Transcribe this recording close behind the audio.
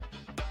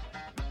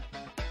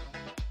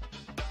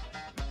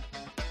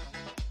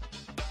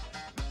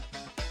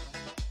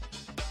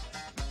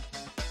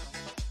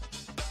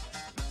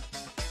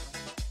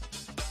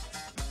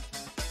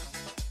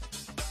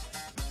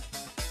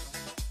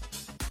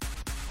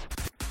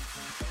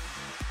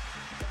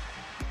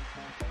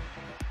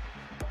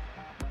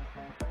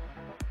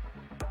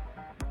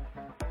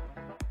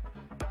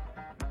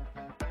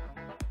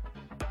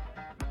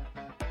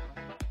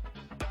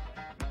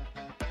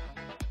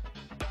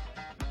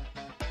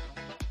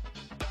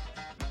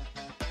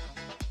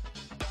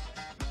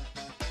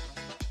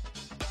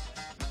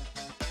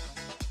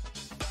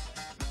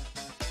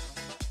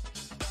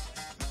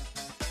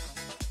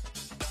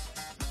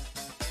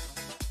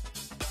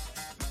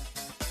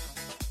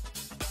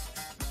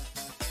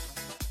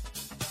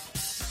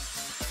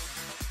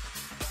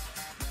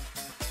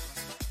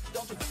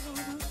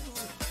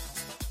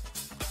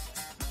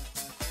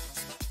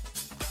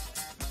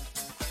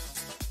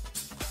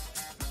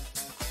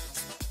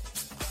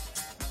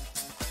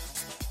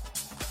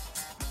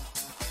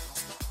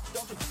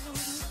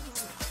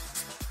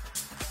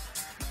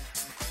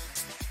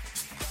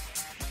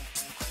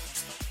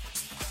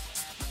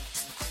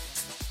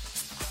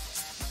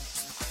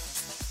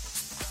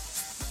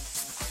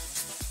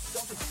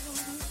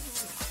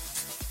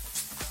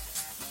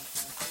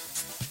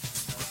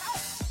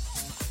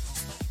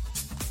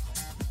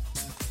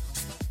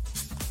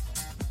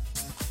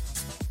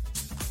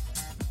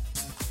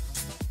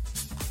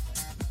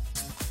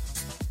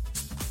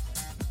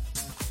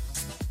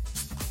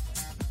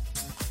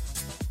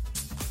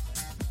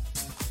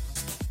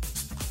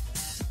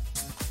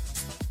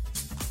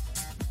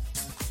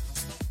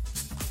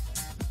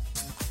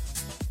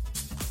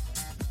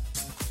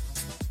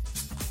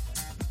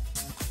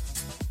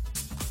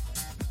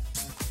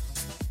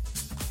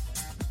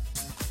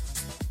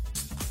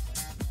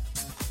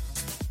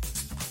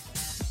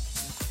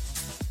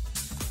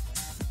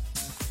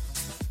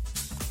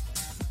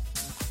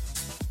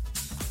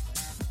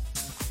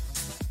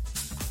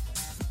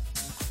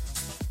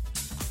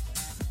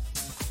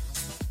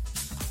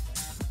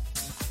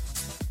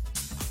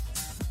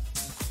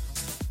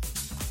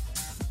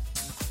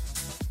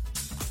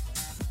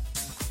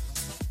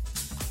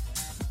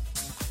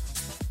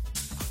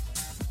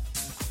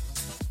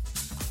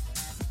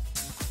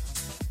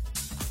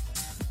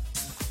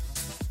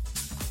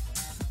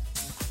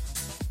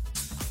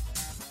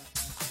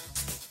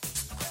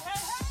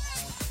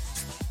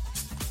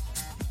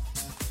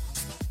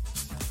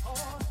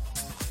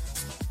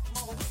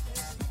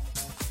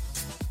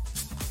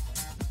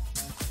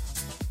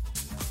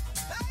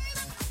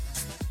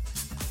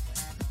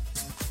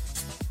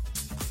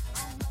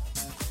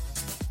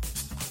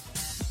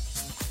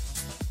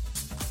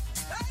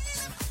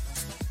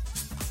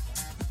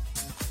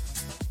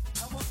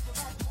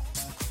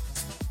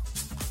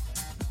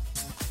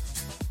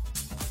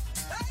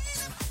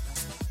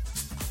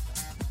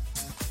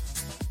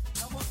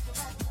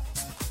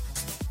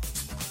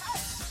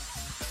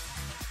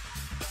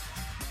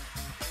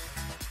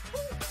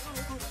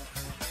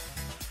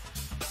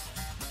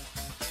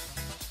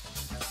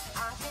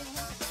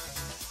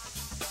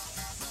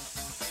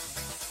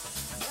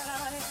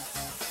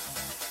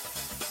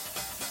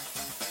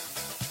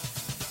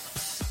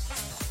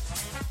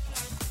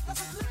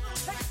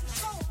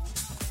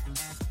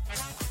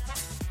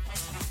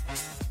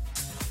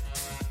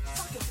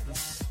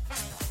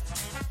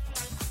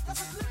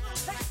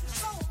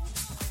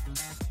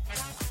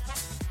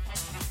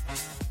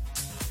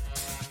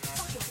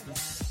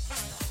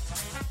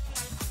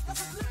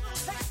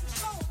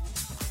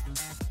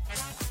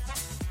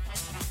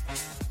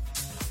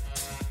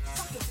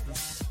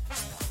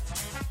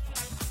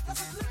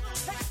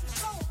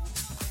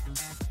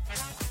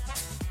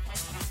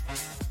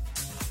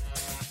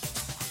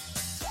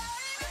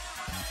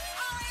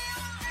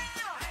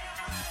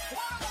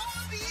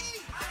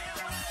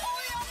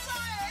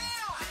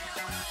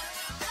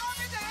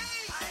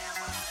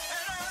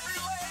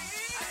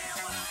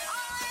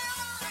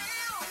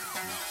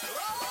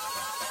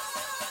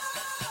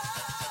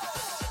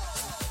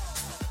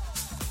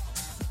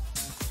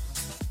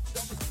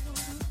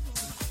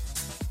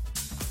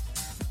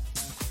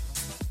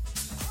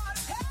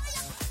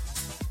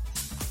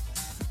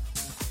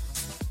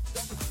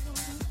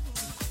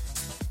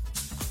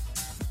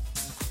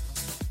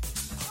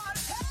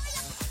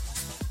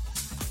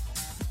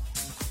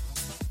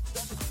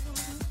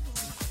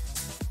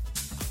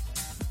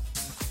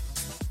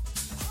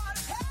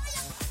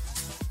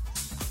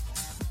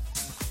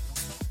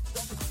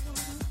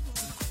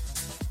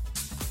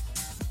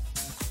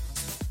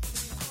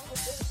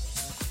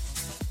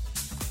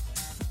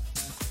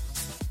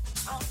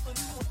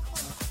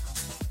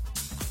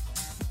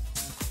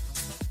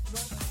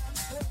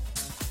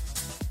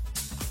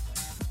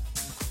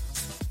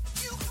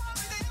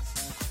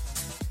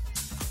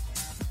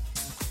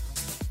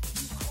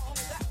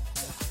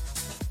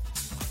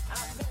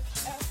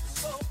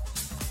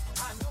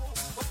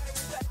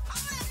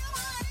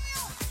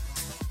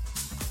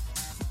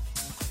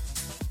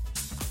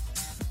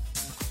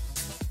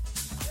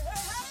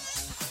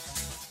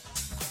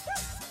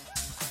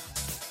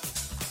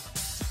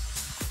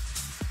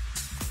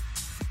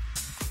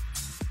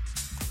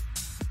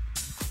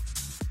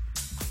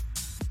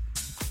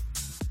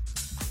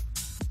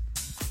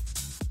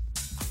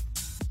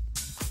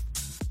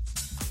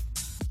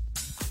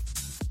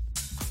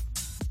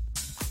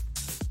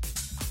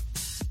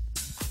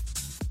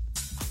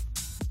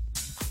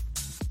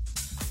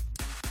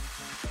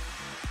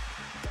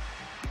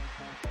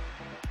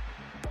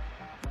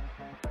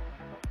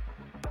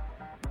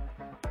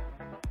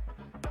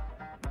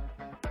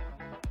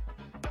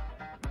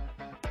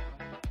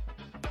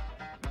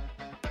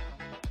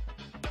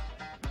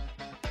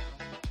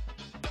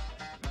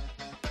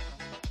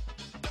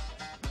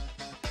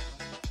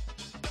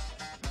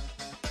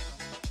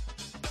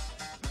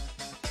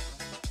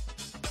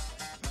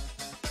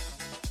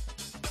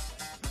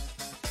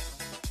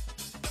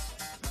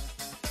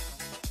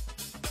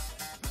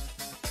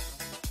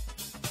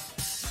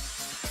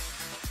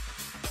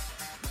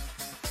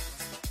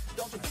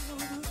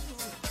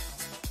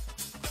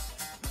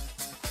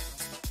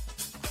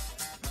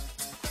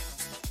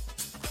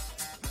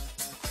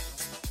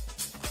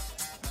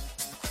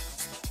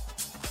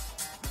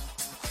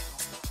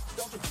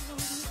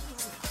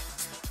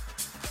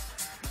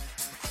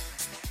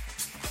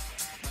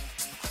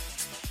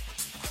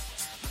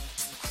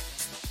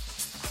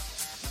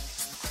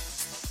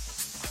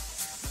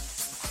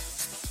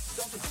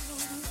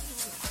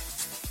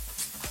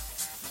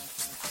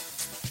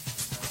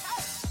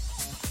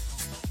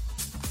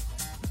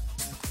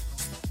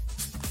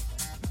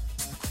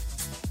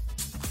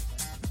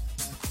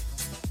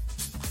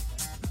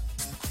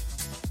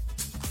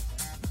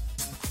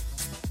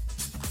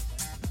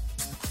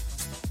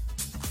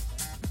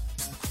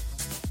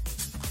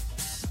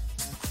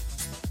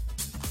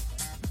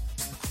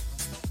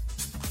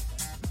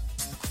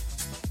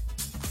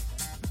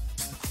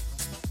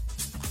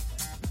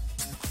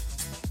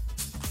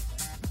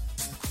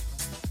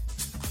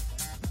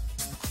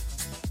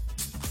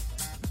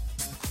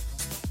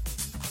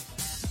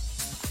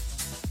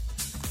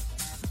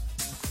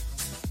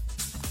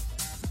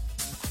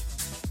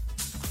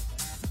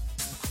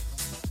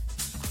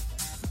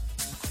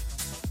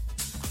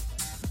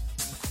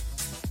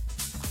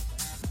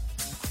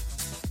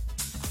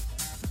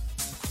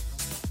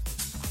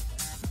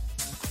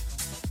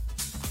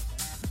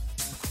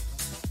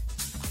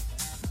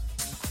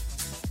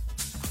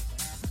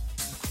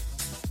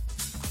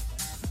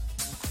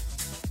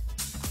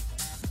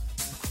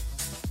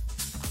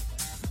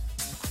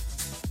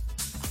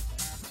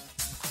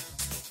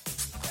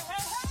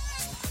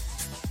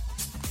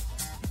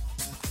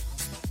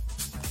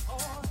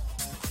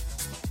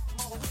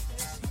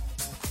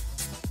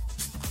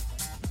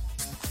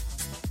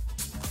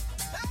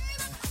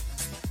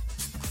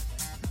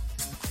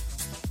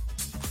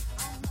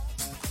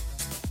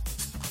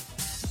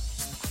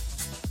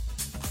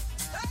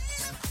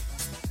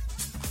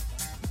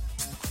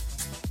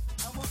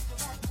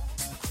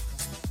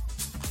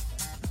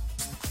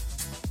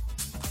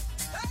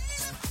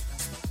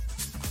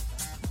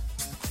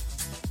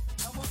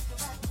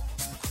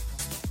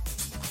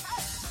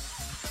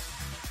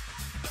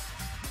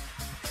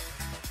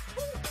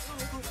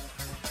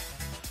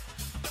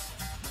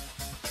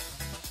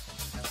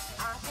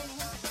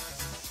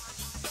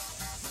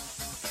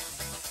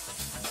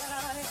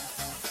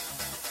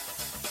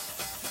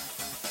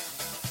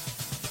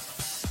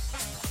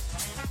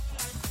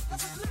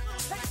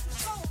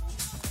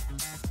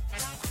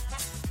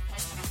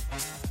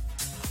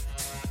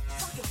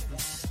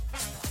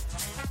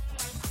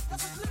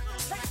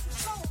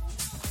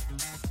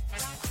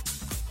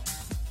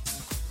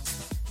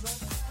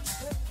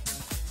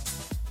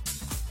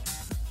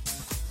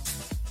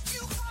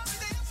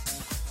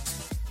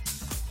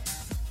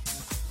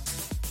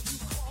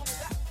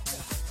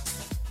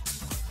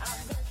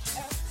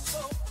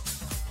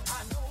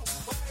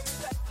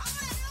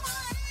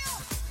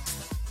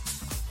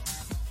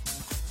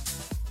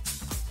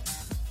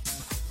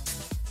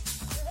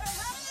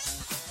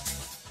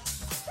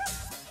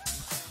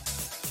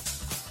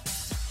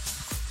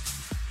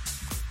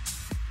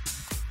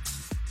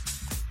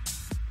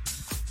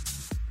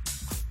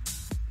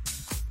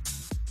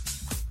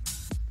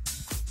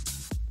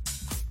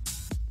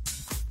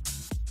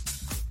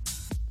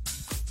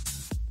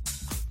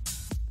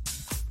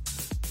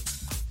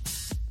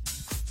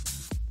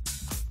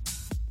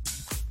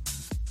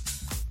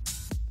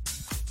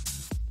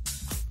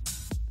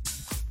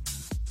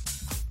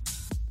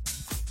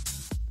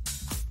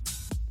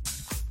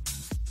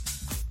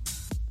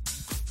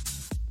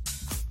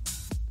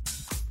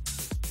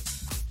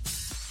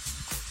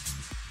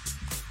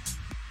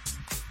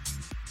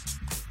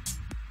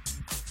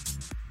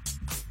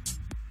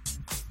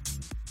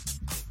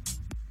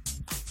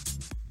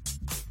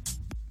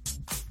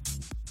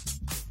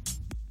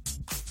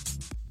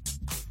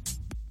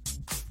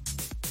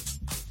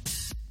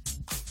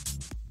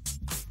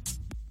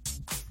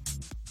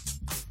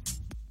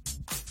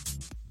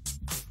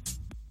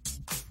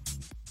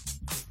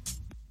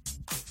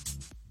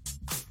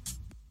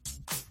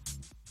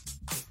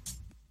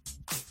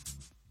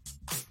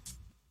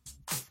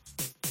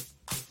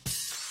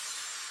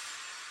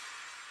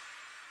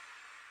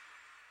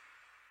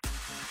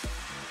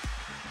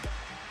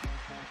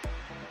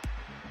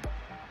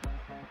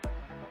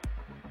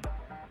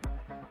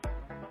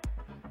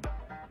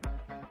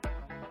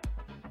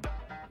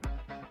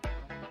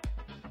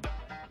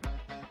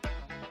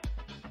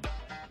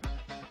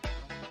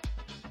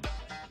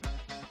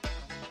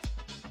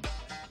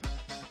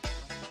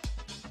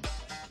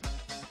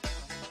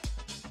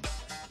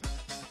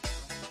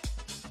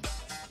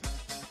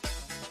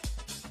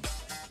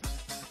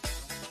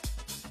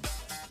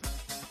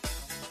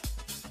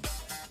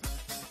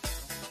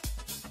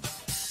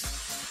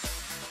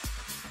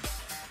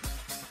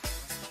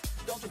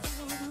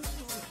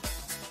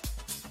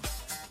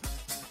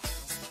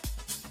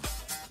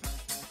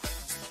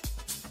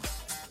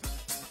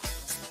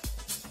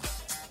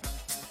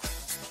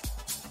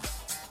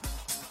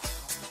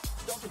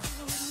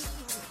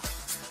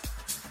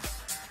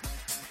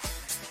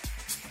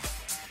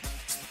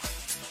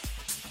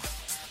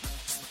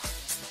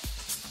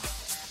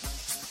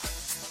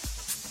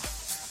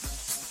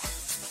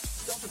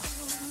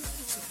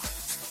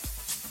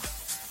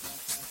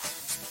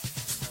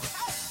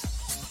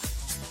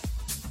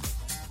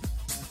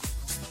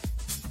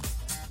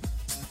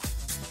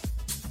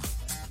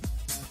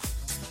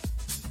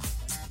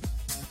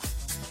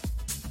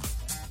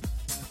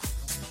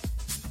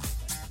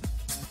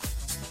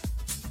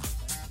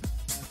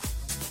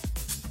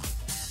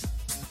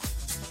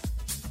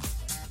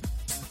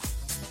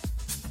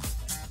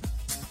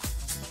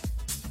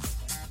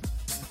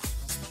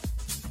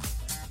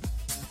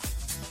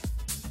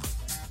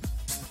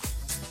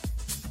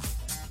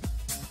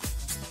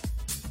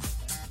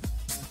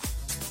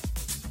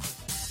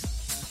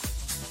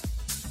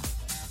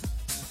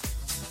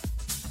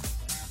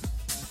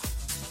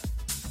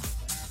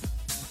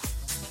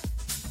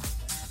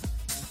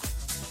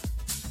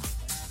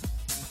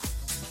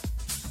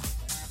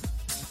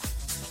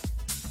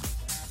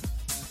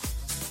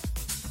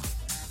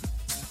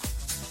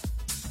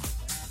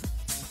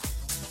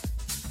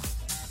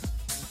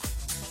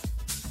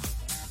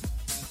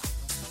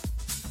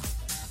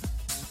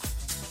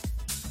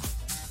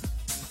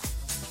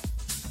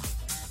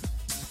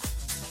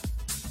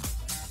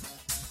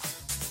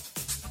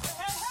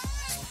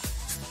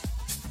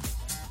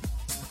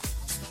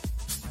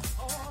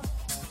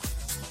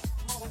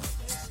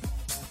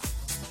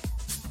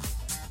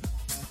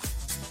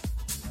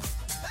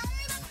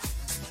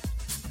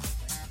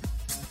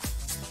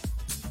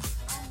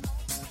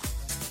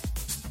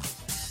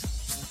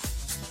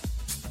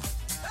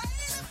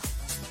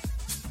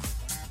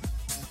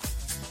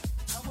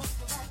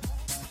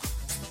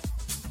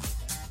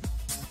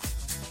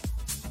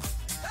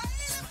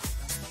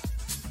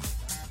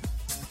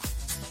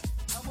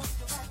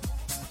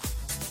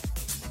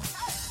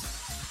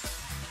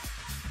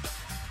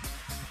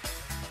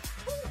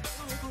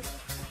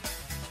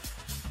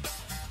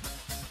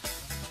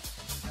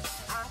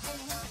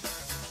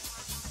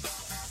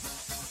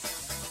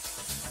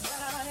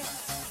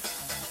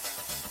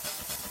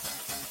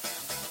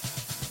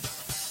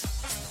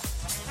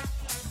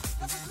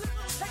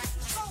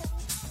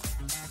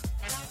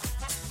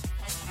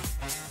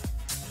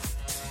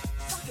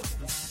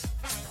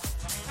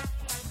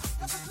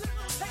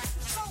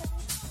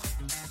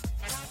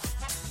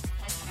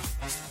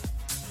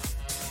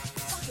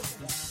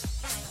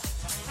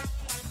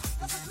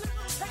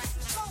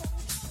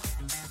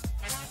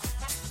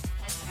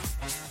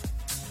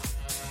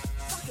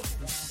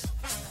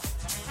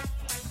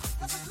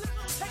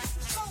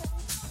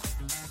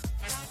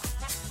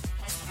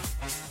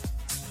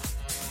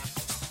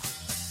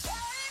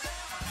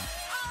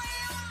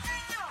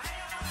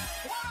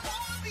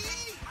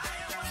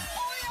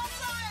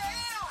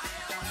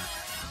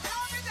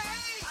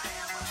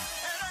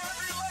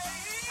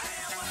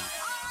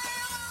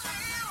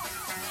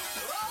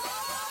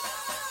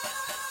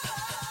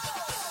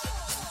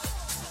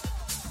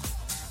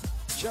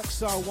Check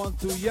sound 1,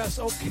 2. Yes,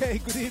 okay.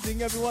 Good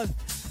evening, everyone.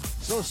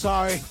 So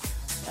sorry.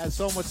 I had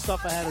so much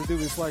stuff I had to do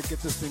before I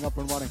get this thing up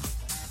and running.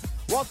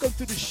 Welcome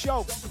to the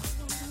show.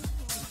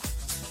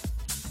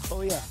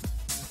 Oh, yeah.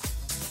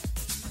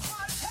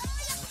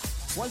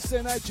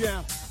 Wednesday Night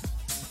Jam.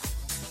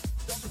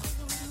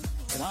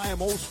 And I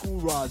am Old School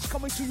Raj,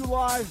 coming to you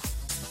live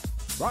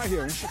right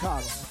here in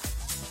Chicago.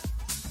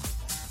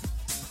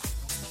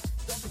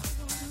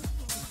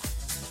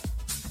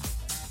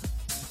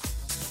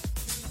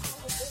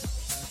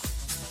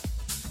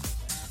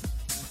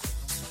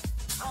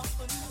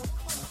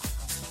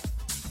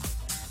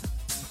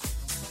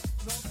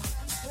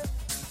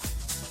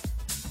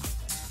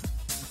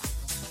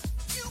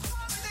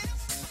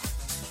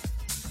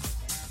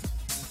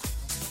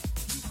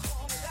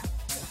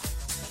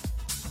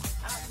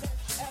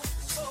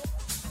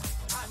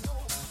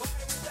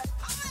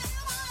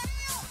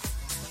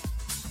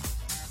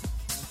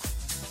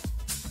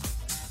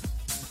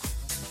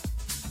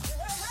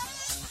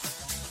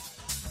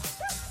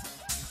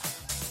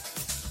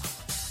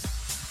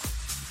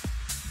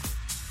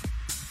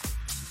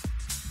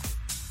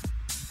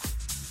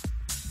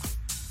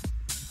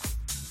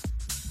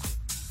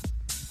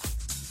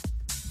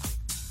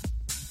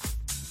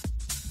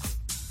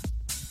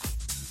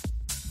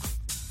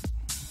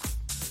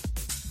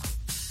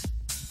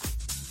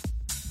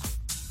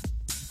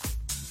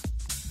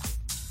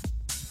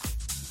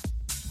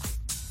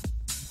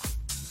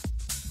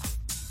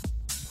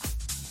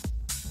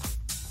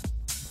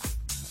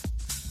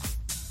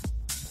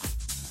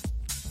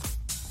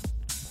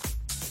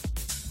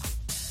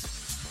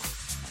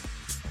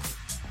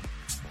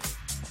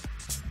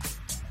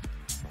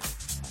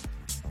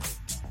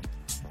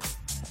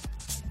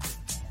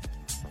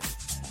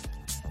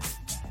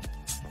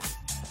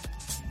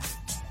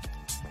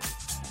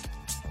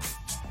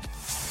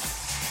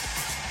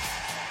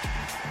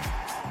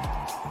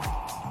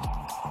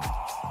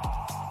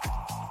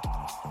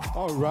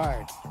 All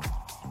right.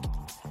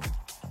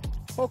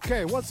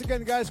 Okay, once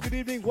again, guys, good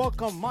evening.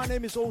 Welcome. My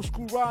name is Old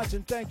School Raj,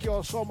 and thank you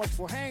all so much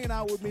for hanging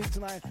out with me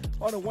tonight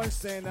on a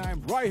Wednesday, and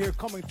I'm right here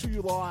coming to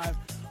you live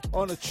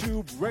on the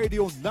Tube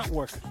Radio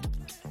Network.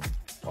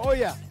 Oh,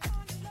 yeah.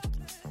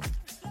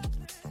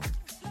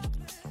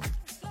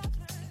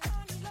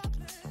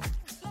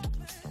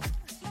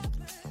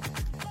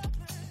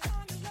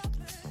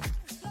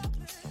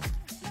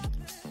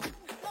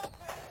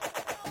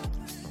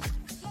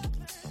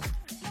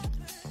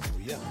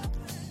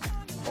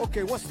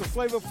 Okay, what's the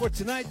flavor for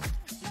tonight?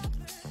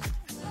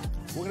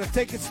 We're going to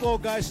take it slow,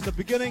 guys, in the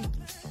beginning.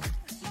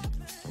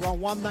 Around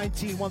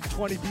 119,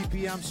 120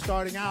 BPM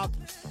starting out.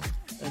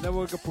 And then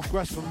we're going to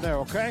progress from there,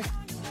 okay?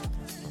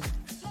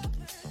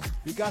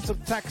 We got some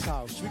tech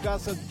house. We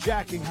got some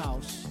jacking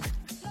house.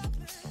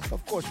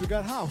 Of course, we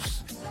got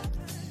house.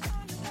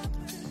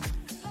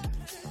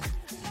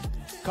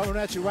 Coming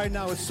at you right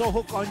now is So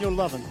Hook on Your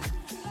Lovin'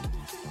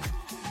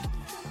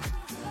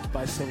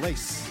 by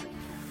Solace.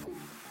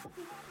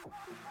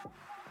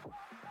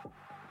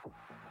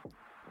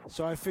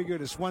 So I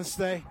figured it's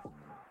Wednesday.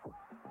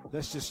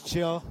 Let's just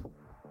chill.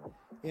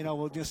 You know,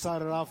 we'll just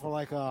start it off for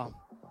like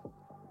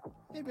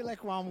maybe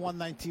like around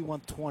 119,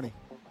 120.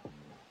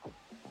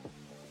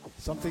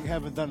 Something I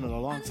haven't done in a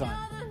long time.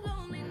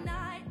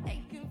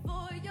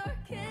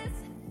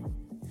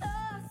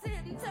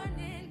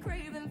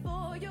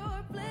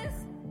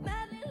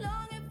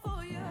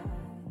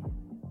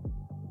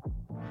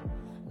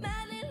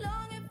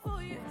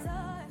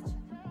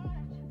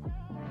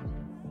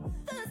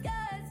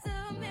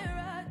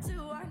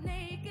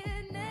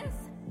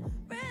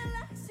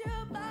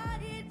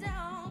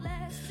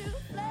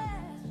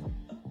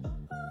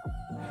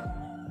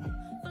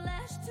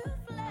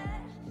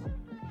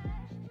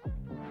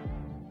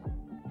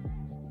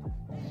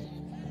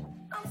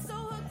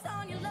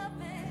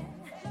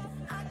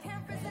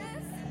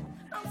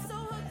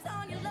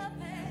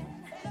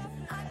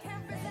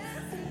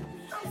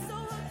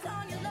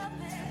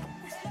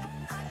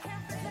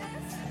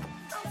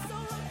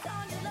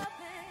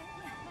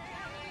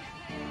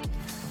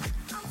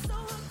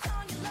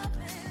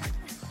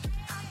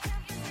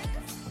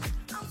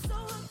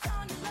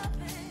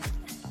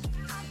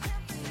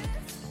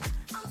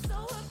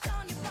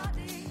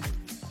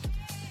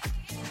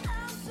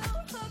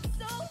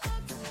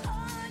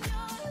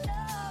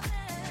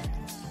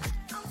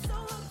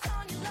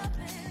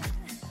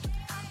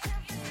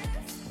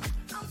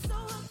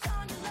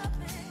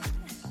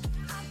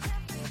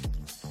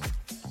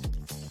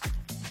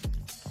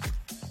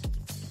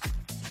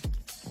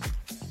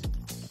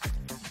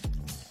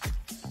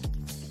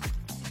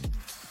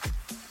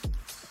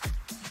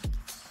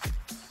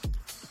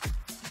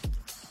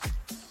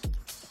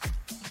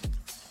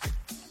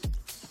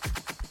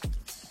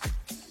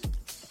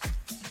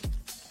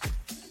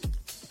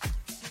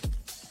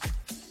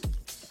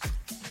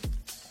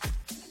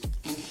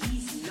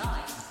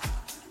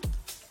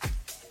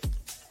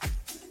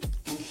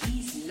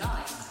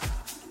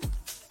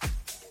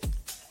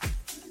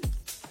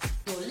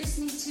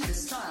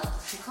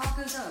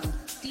 Chicago's own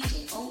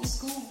DJ Old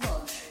School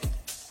Raj.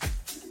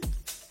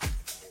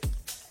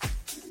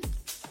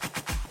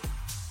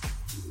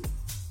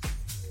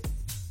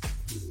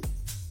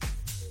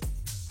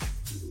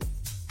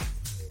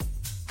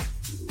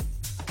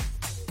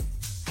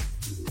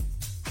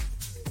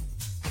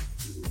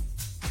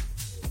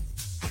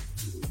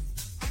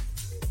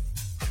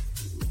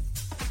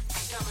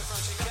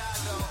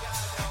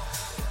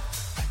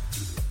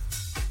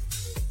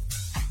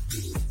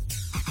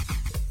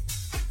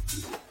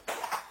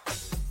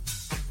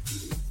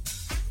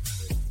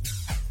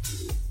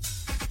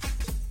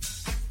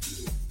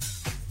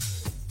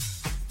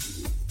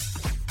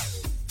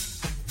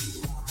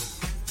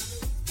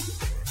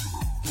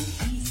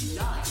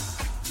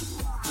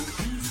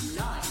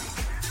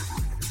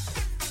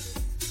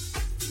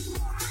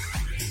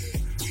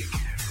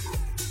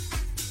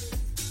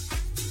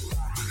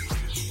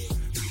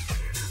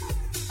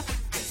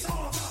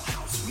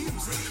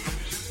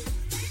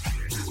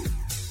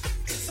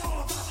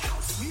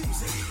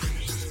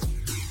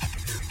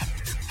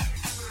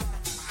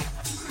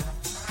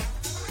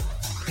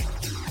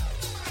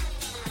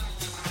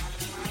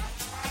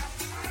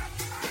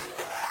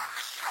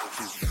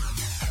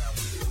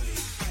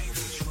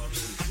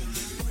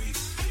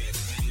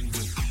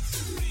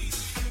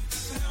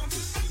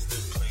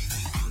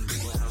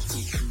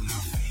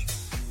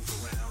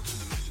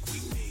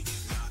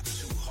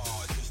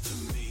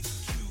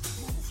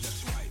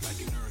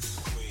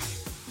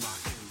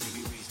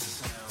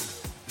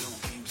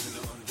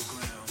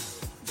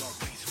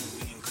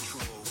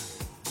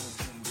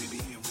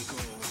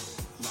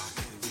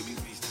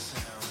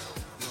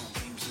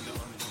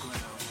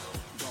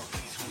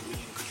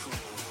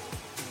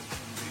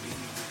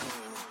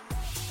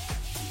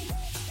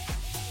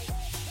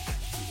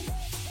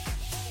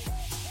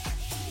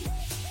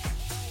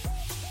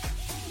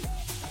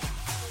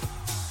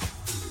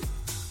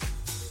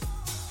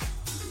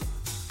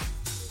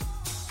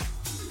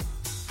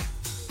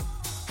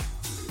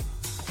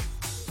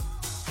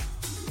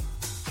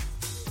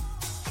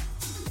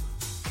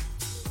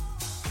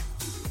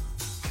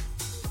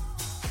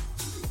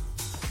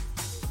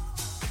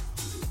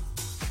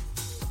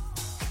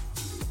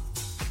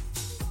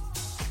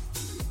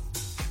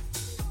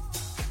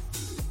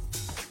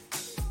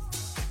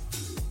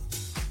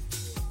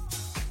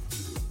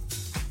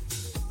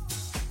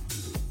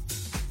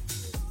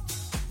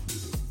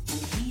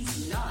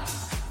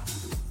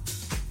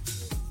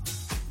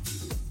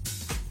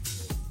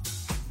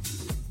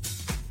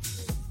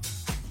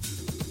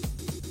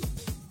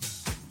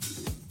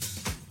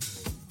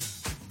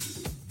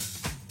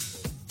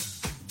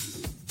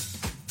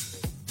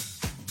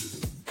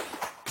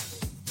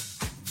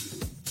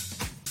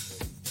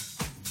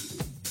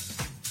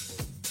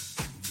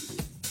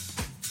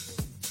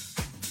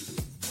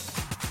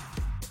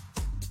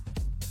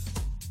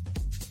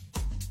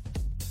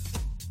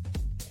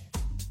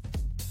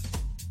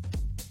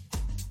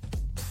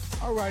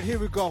 All right, here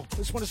we go.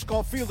 This one is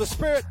called Feel the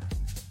Spirit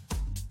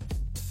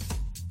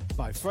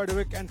by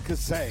Frederick and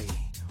Kazay.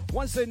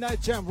 Wednesday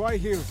Night Jam right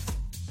here,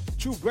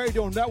 Tube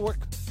Radio Network.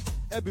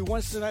 Every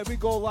Wednesday night we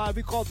go live.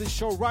 We call this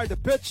show Ride the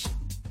Pitch.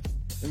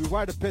 And we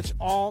ride the pitch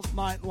all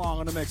night long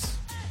on the mix.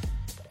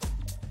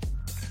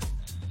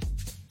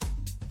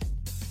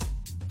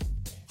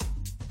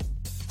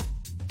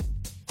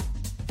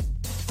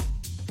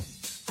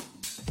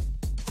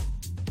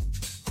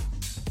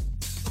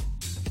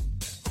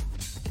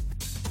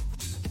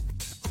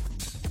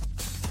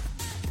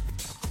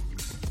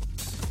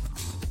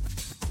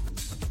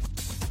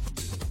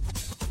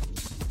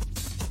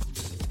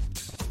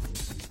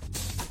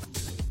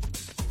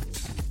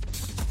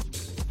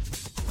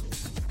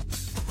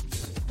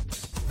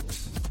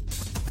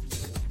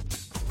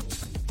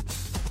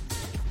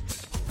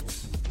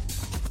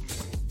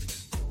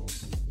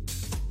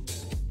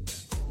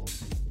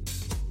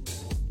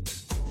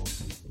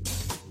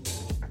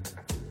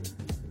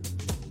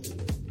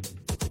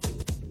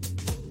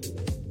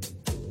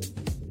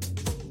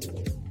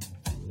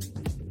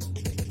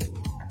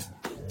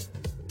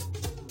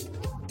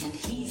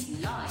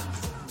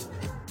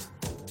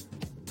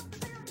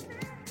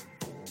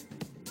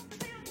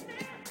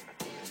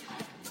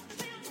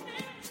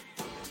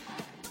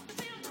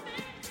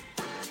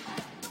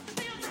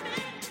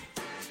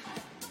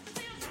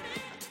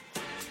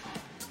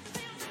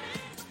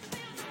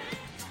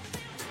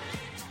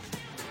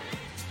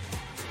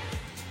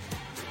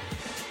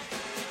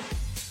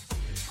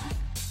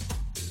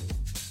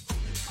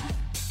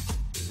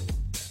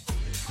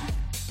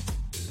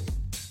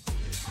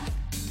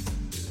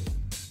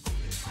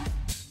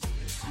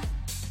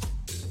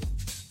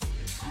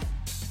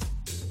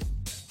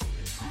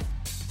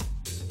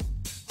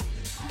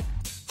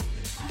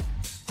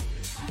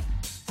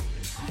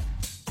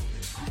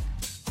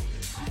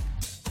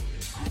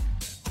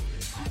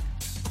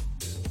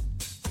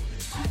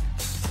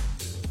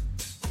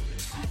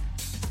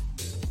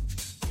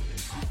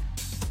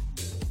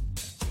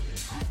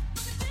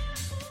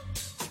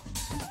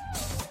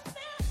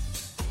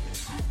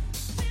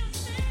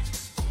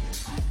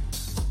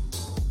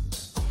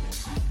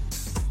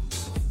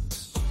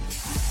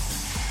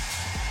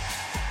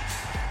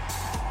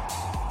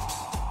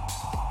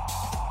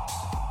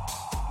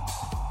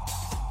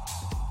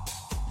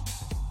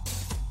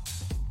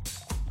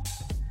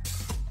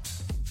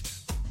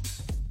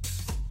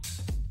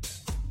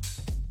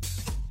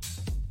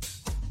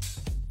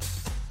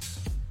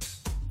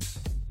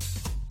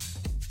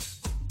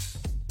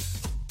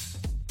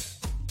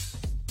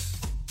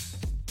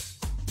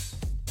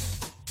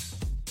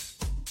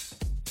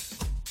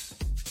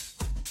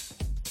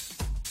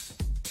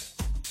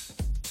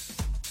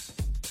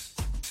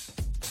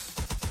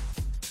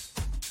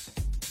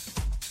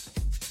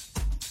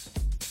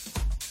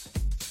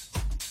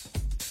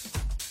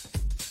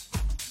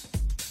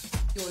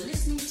 You're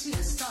listening to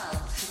the style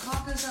of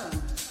Chicago's own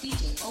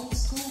DJ Old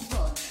School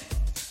Rog.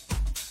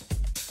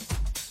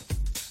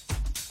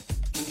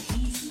 And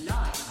he's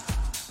live.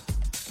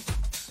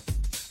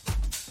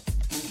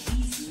 And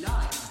he's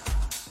live.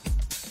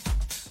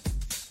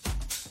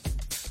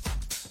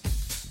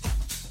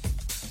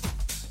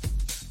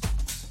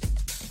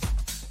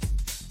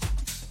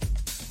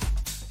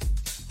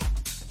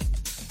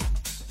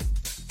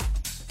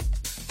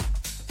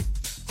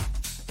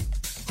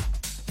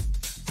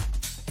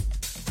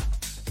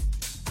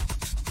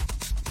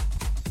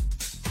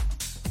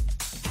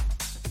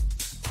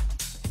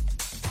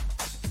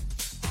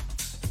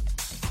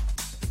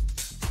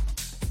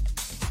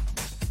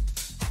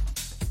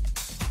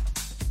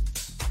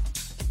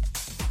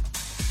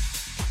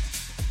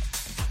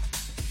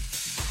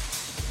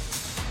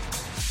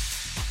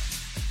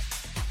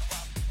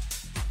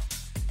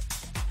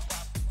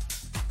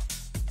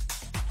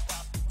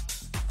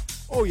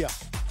 Oh, yeah.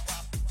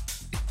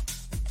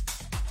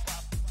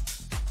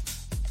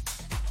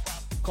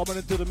 Coming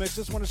into the mix.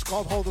 This one is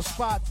called Hold the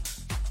Spot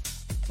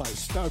by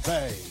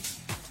Sturbay.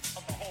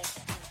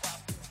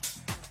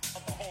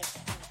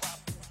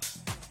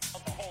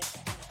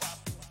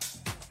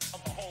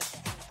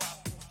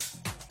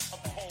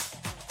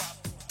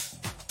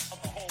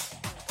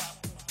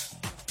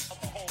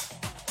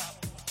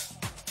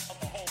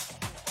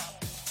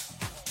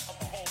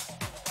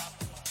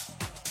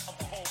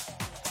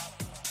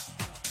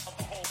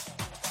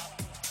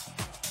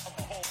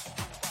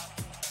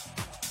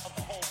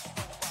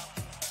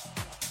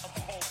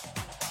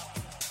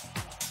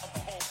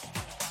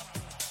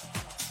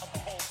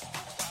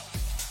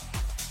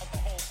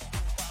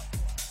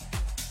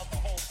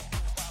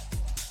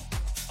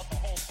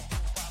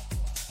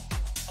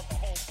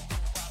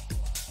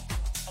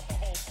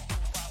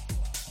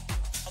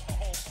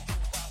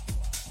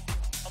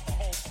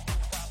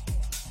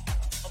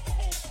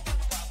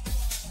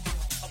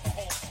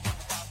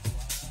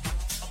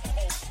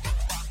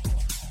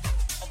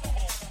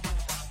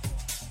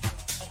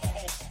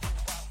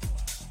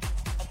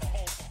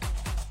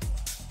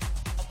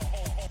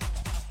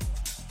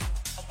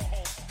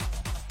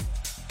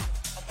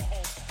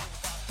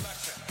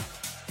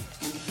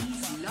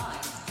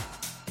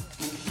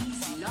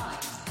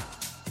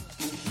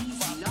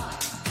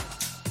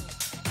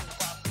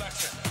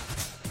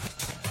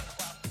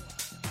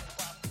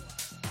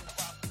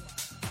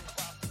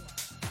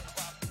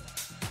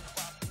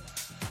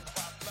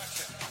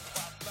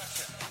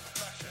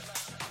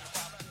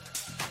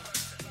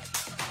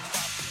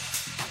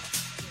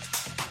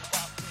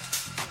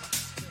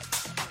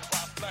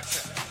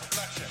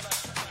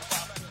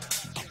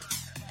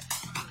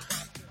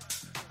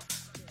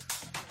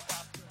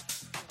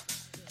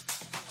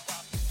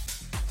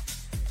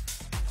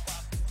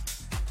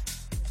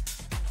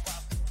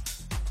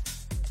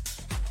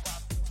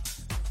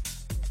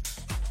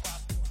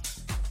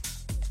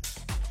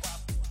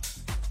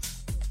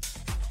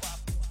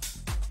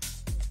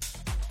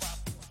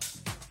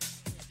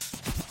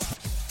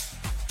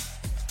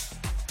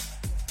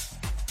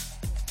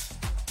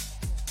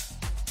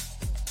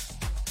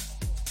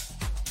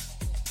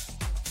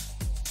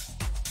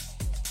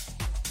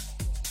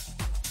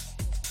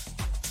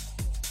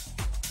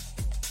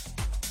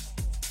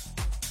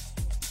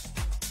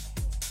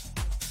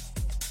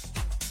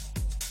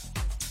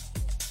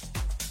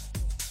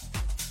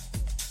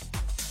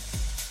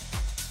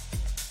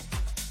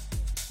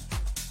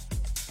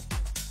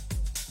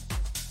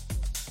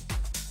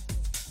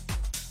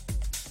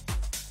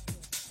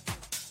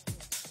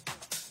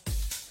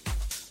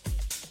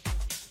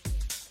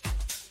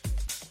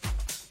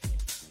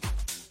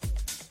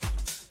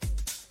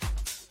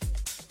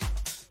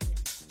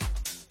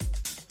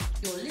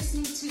 You're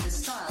listening to the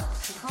style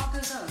of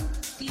Chicago's own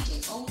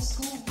DJ Old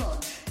School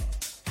Rog.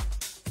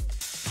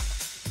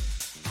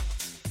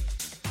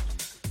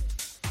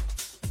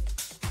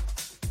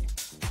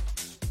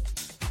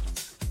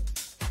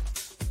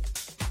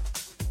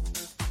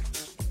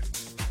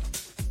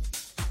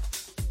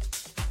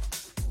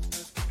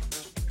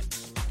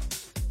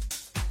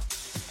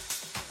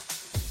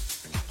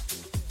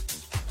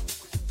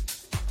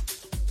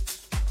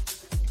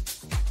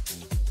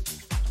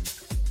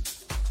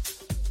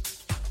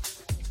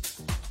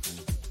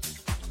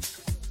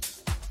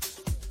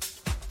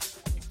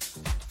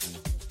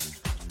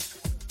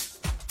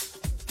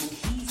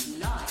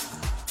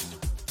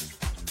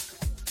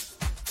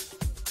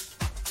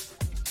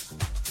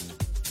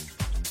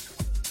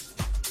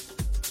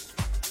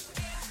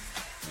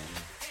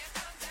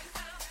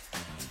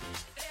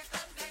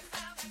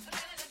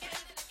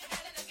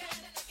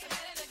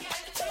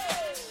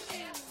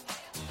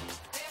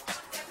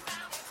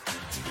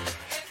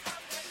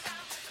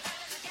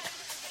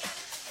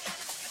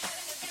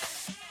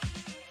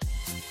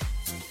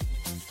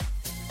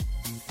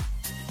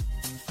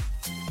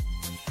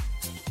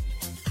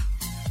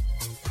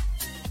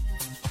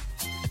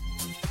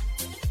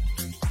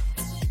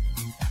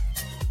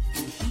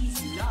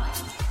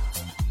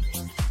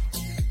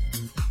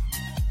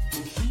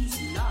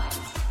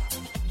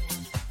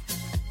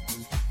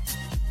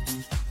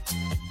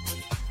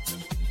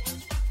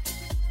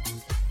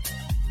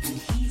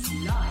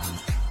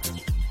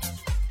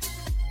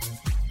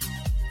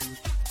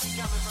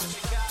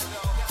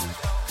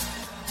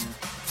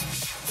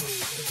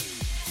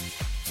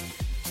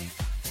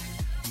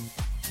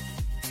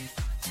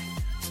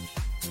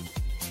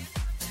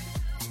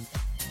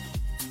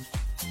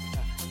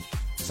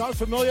 Sound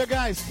familiar,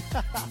 guys?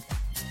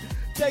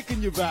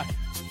 Taking you back.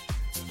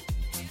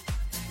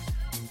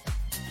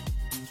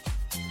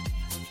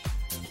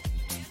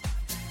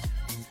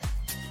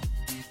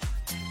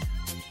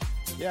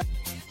 Yeah.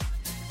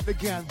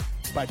 Again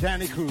by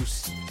Danny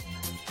Cruz.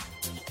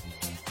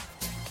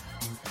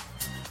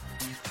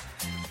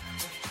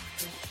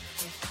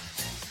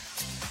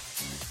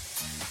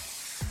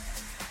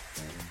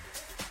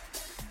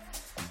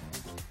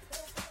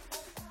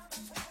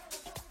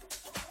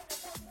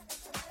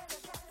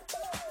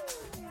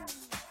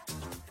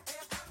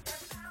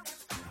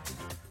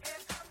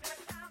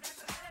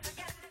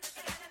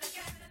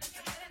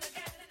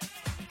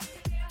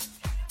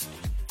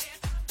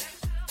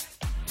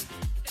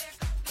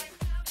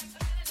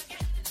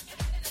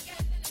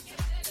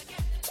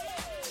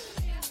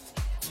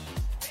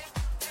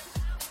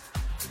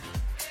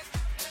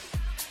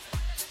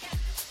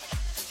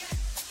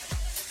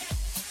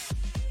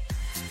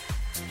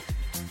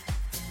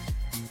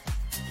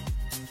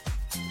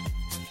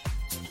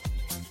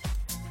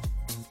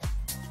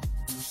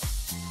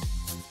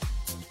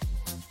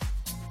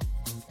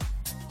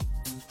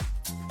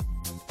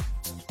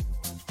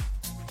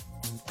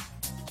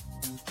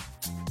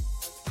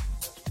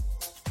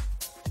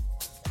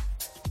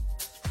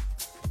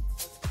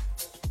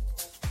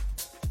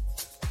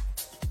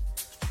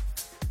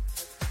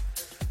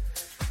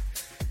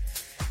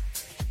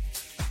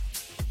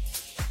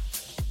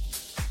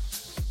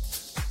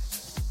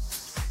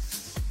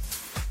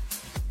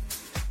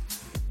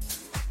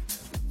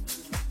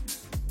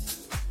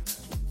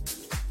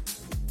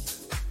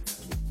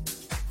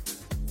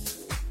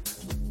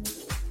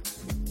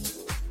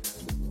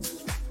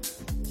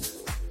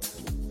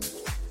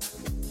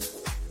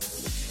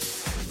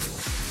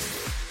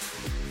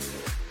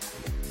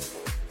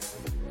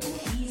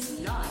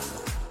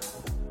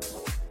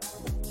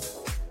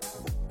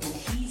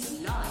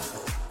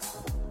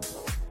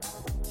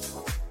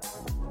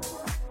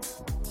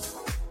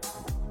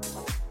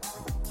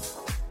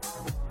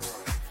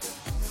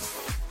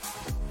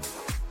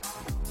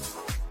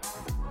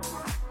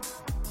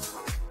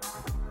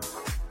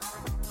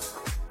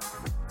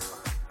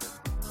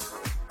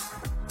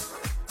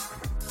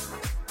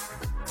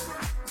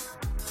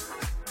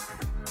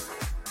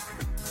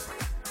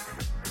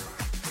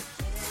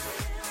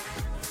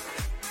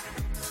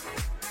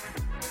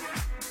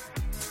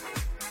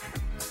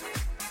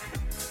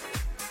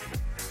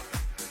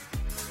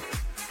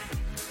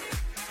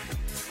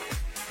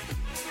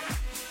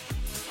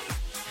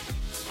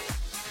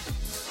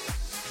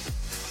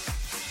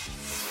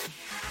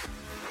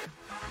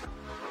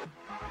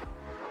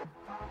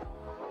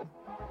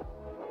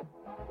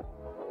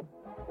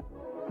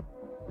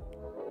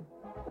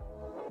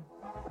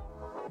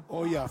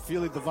 Oh yeah,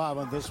 feeling the vibe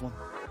on this one.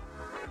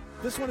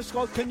 This one is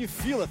called Can You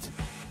Feel It?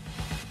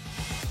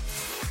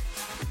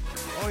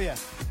 Oh yeah,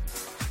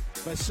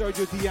 by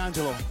Sergio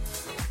D'Angelo.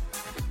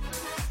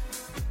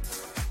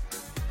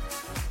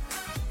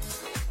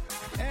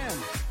 And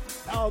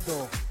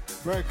Aldo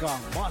Berga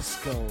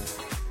Moscow.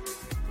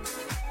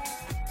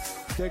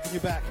 Taking you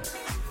back.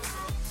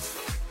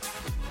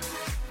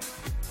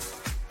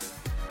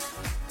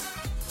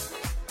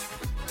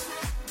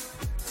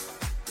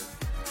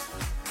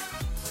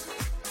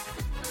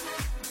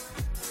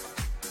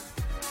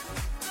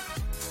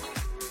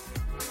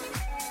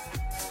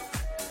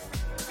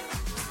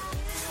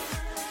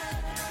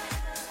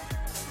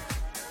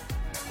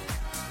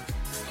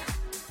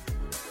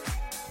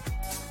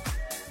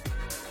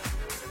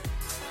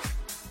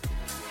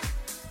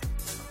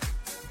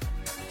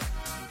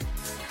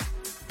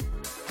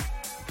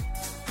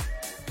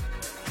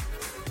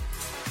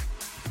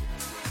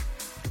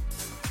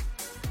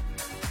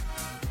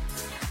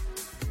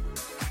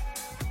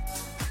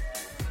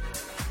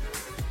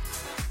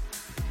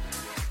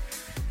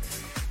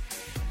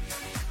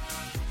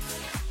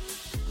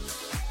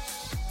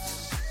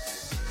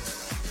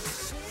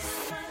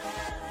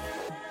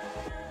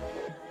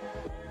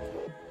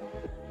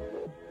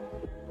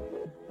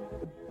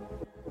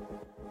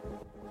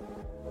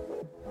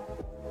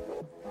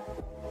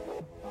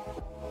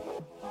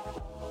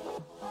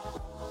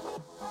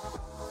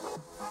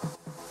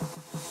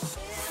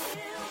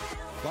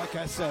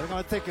 Like I said, I'm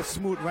going to take it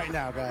smooth right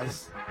now,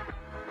 guys.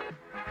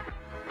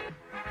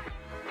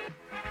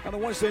 On a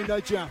Wednesday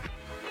night jam.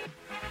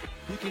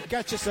 You can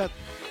catch us at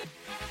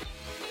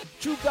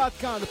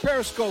Tube.com, the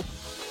Periscope,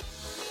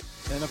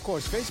 and of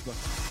course,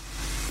 Facebook.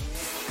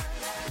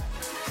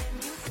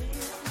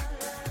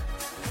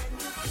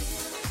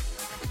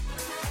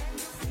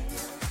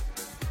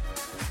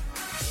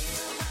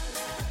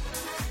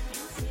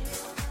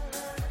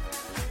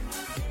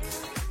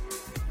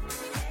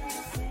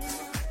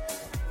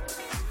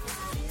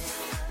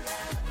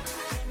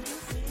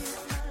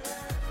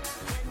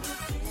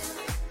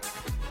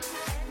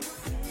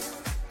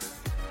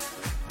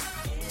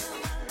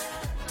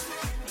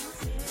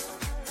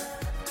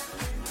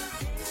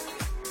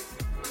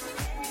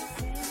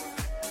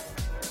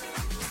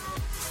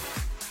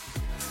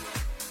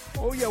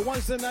 Oh yeah,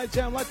 Wednesday night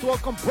jam. I'd like to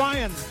welcome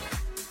Brian.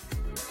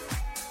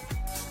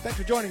 Thanks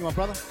for joining, my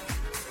brother.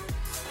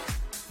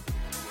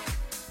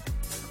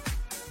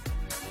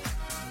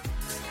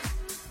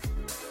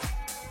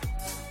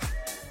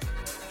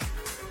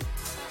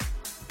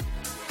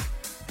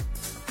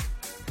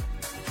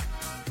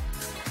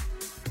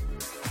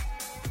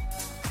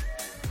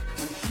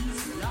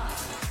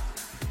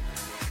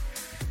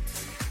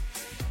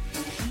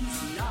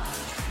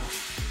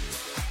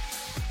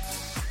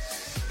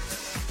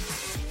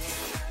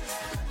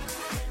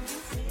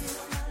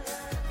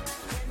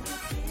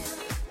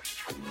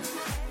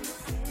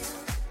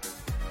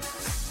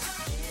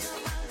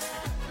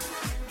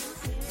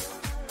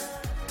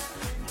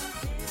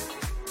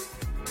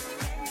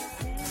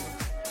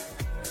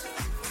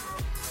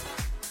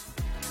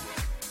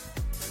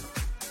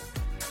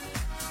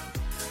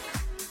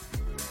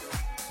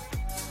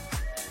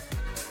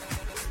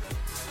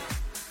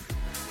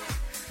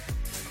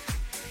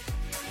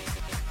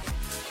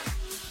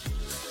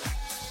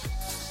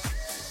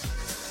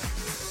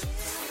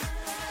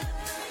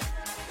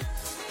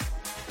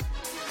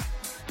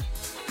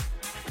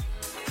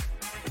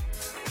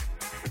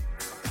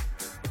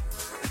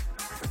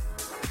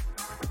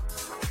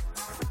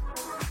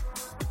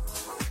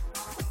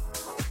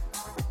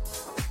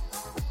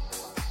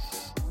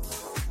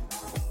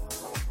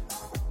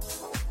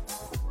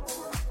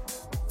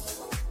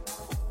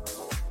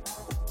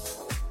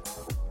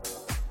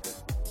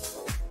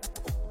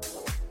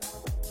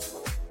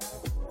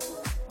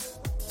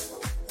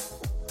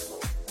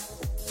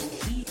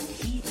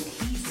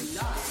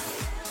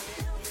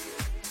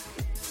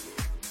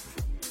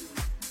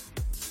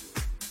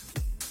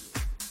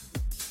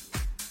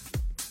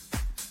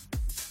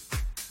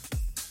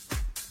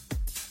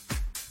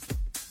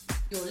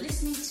 You're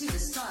listening to the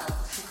style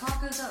of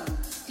Chicago's own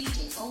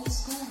DJ Old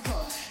School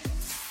Bush.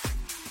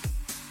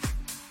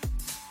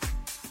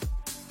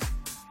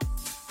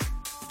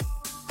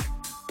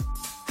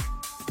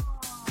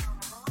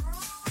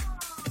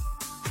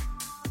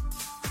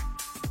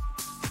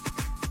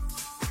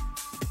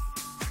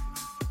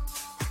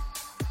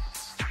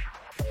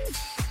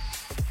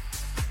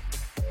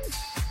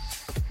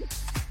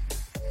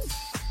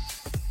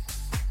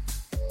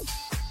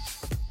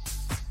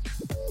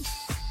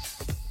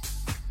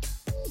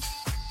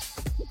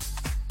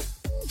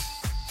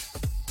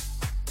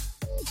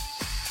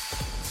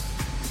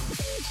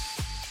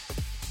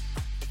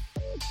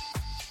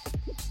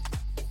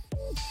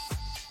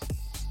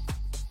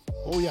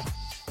 Oh yeah.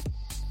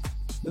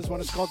 This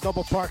one is called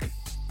Double Park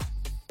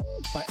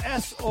by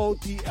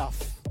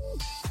SODF.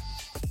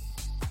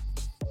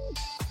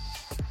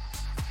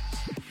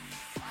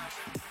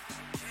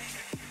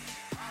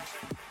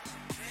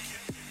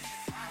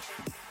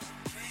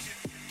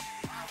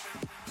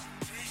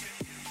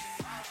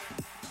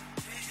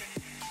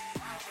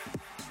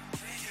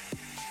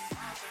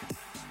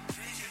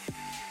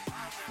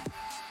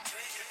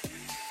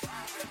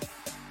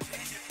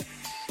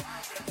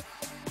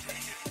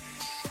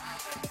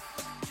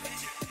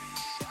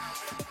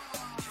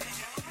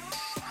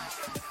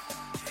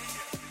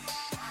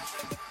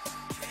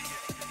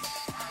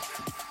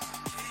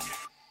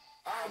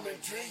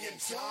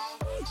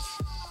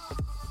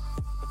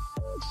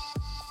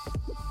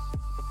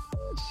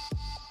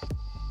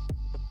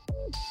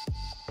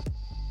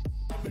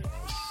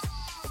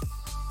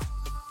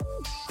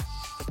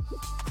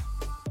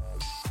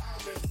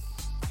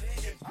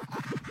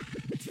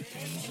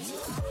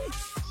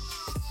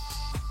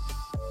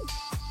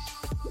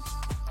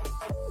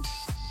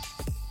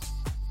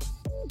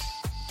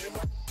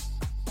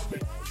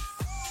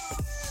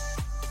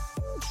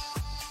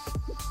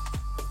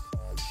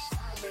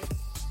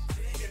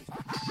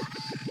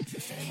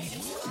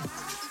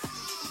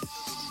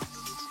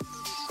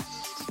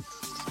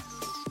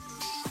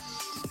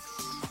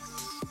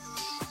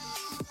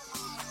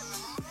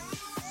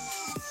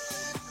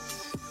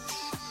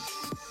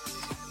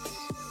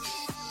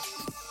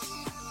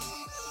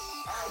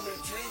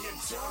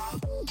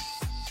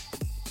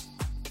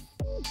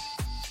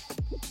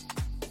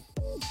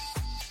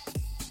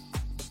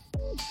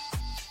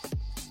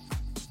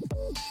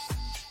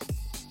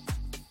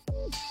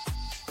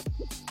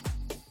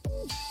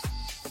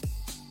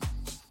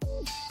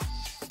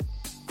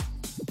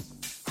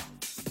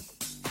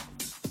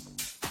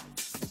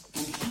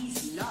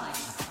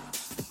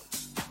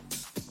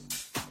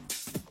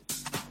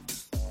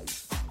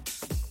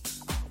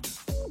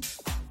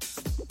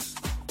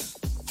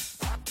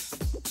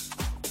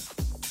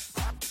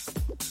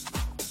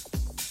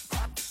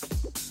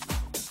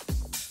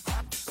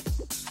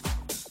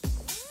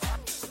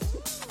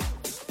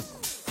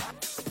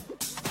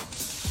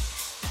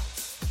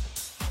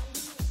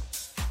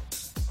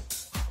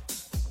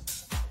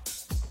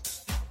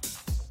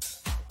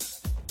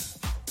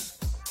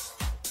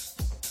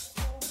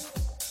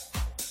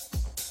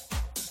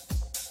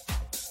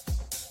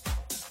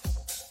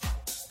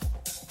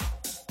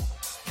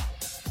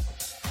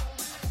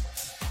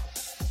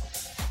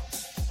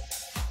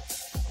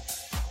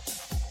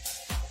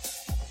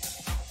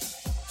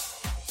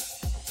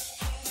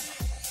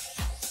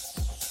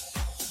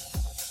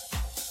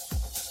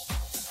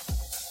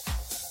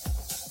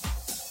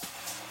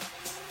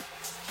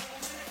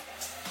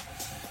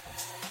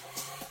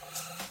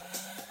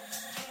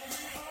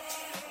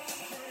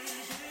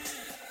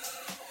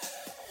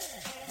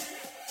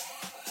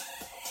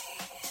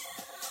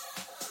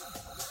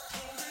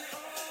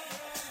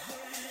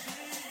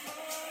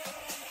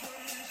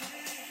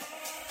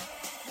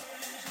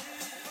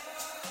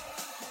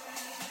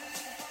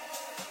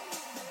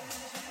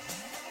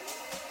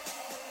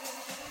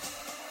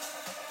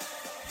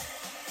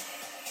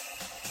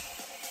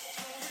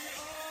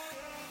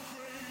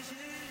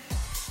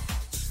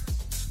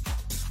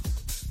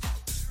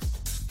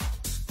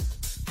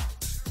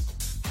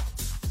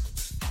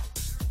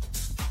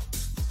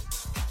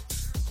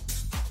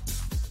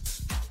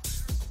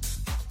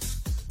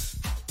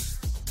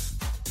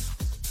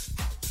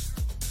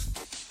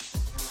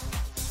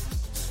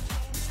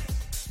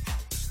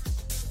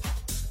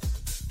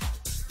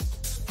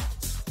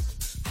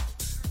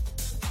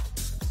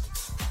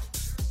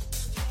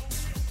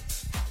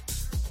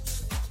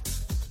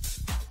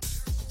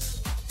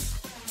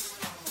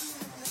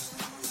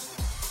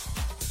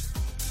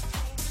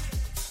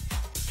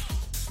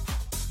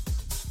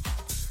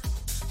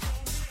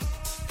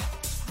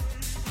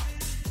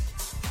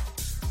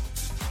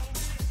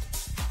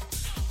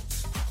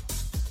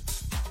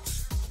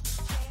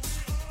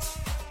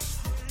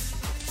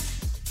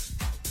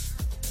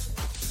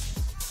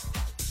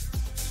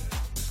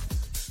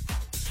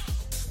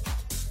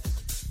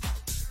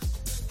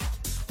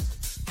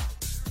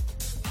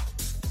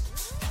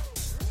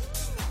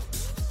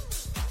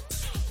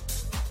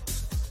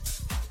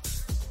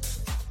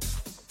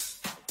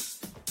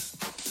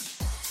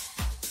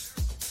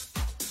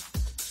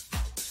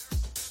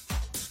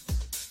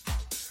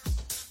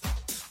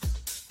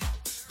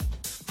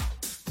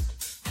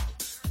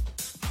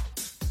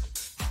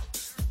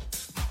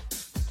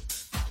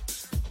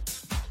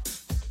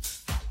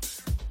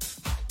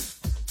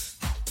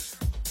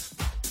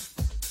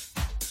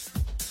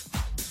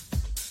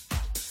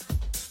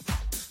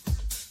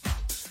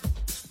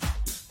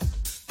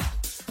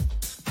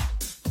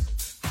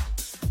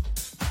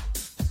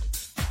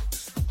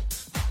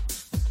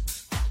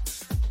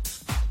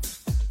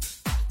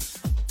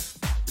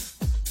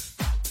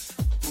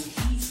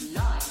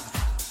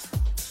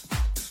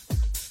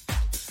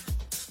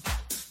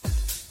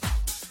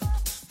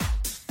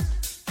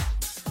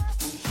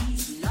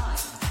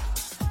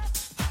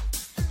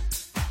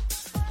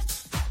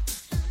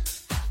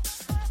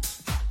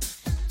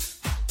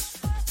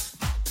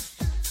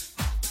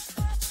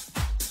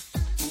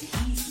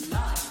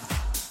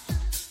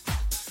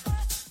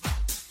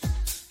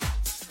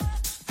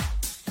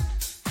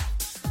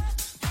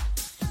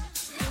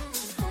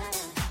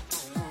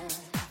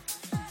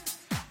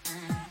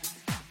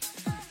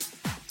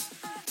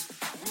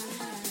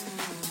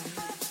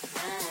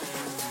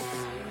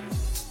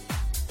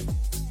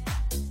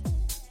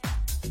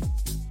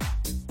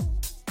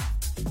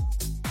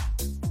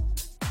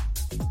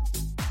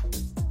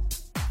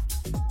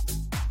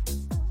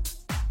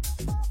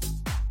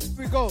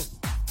 go.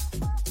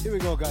 Here we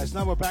go, guys.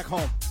 Now we're back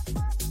home.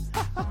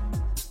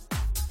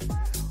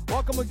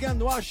 Welcome again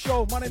to our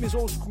show. My name is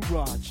Old School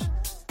Raj.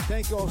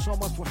 Thank you all so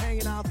much for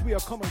hanging out. We are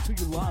coming to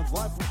you live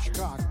from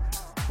Chicago.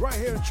 Right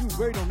here at Choose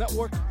Radio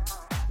Network.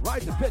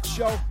 Right, the Pitch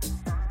Show.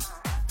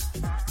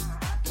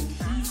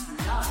 He's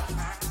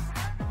live.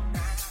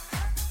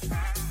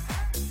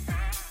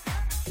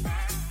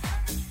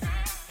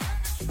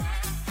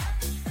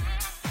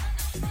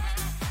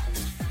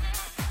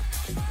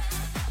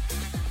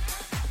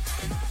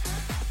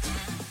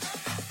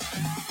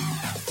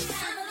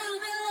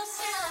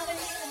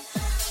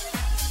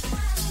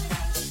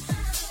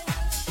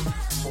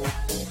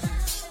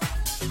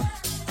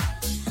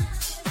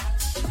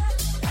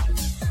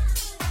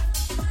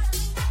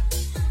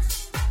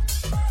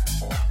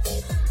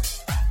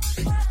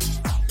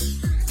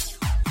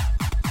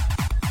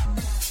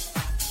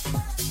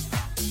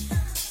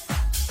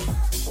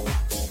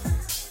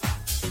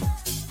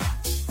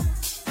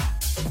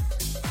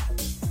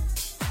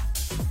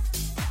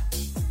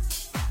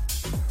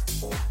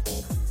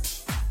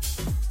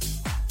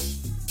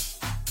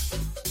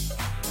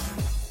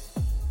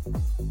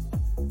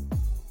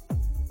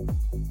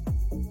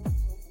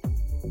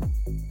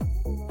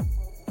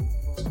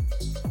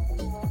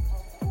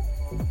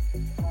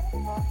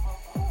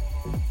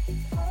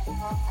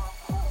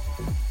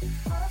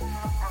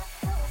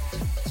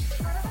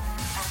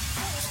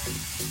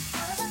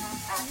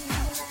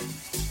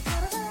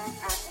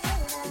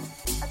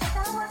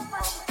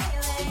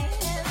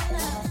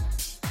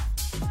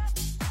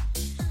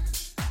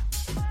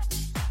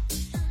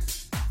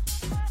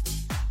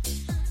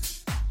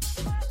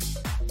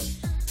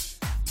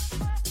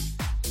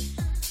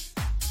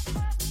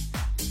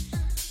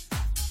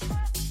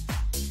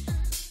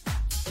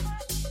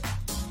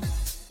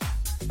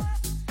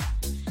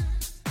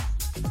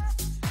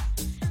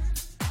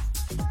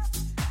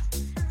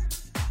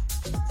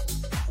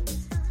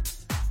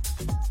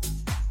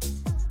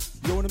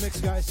 In the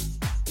mix, guys.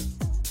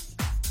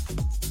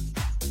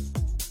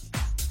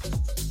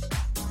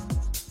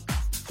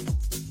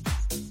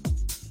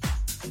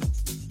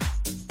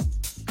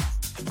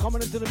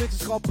 Coming into the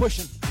mix is called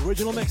Pushing, the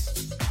original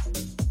mix.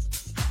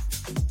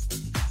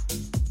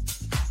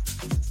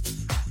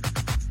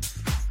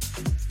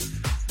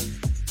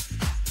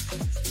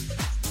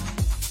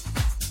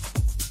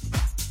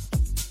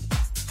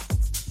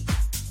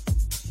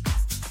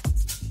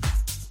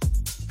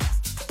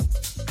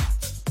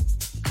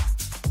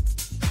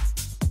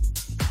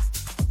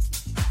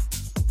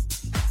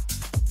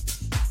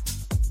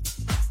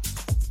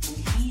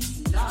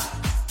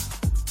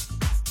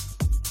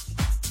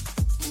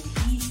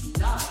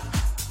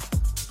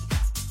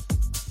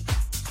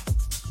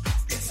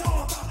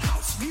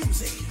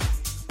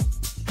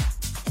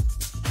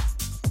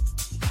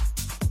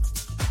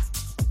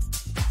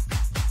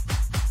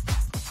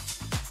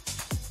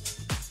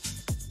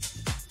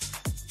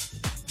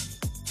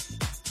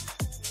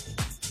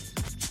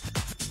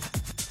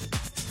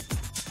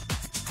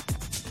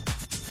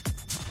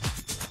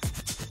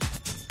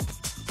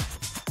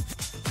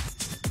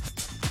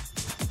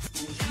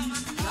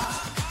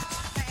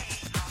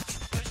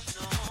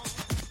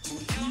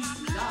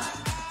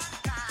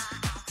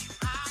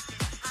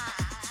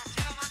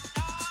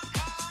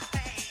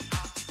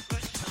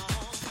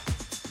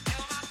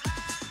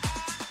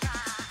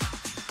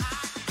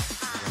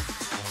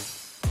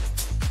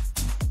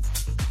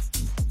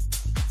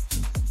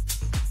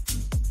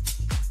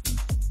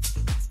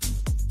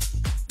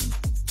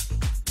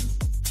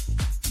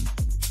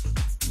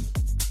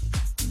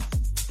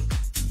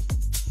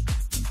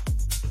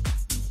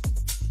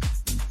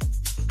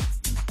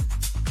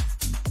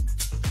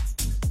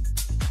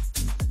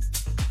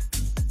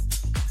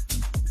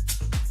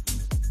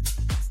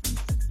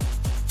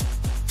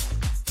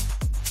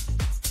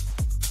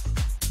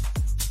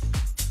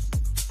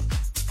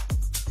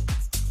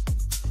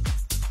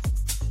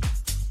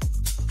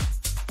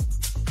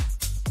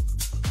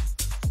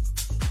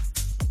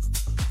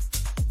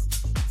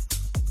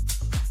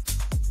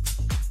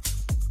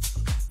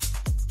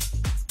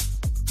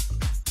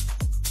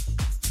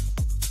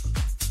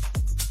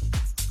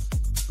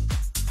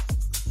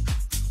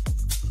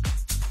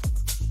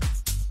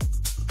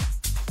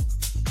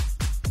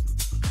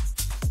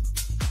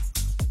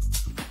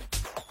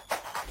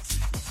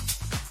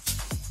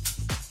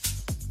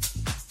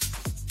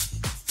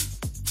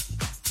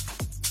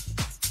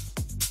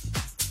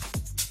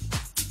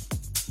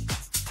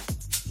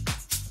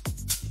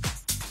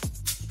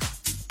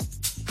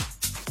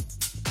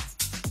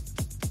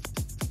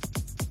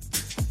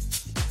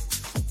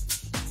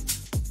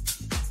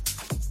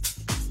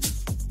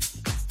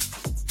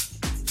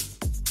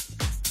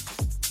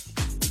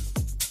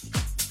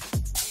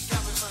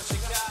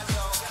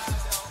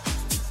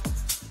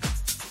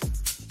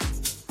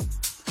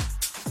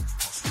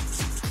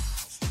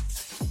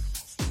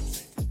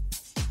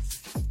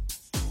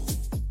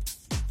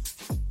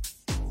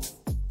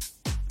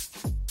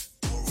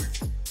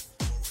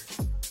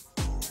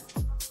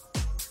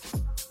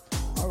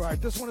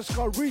 This one is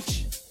called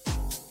Reach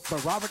by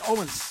Robert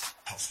Owens.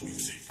 House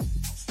music.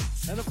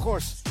 And of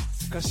course,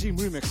 Kashim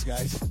Remix,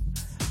 guys.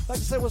 I'd like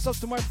to say what's up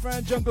to my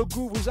friend Jungle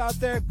Groove who's out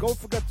there. Don't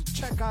forget to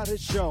check out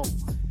his show,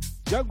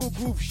 Jungle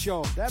Groove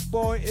Show. That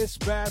boy is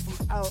bad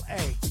from LA.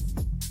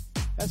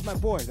 That's my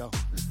boy, though.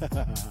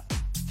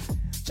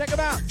 Check him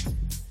out.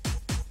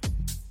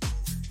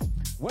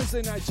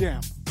 Wednesday Night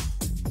Jam.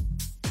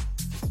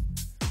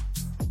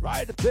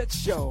 Ride the Pitch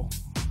Show.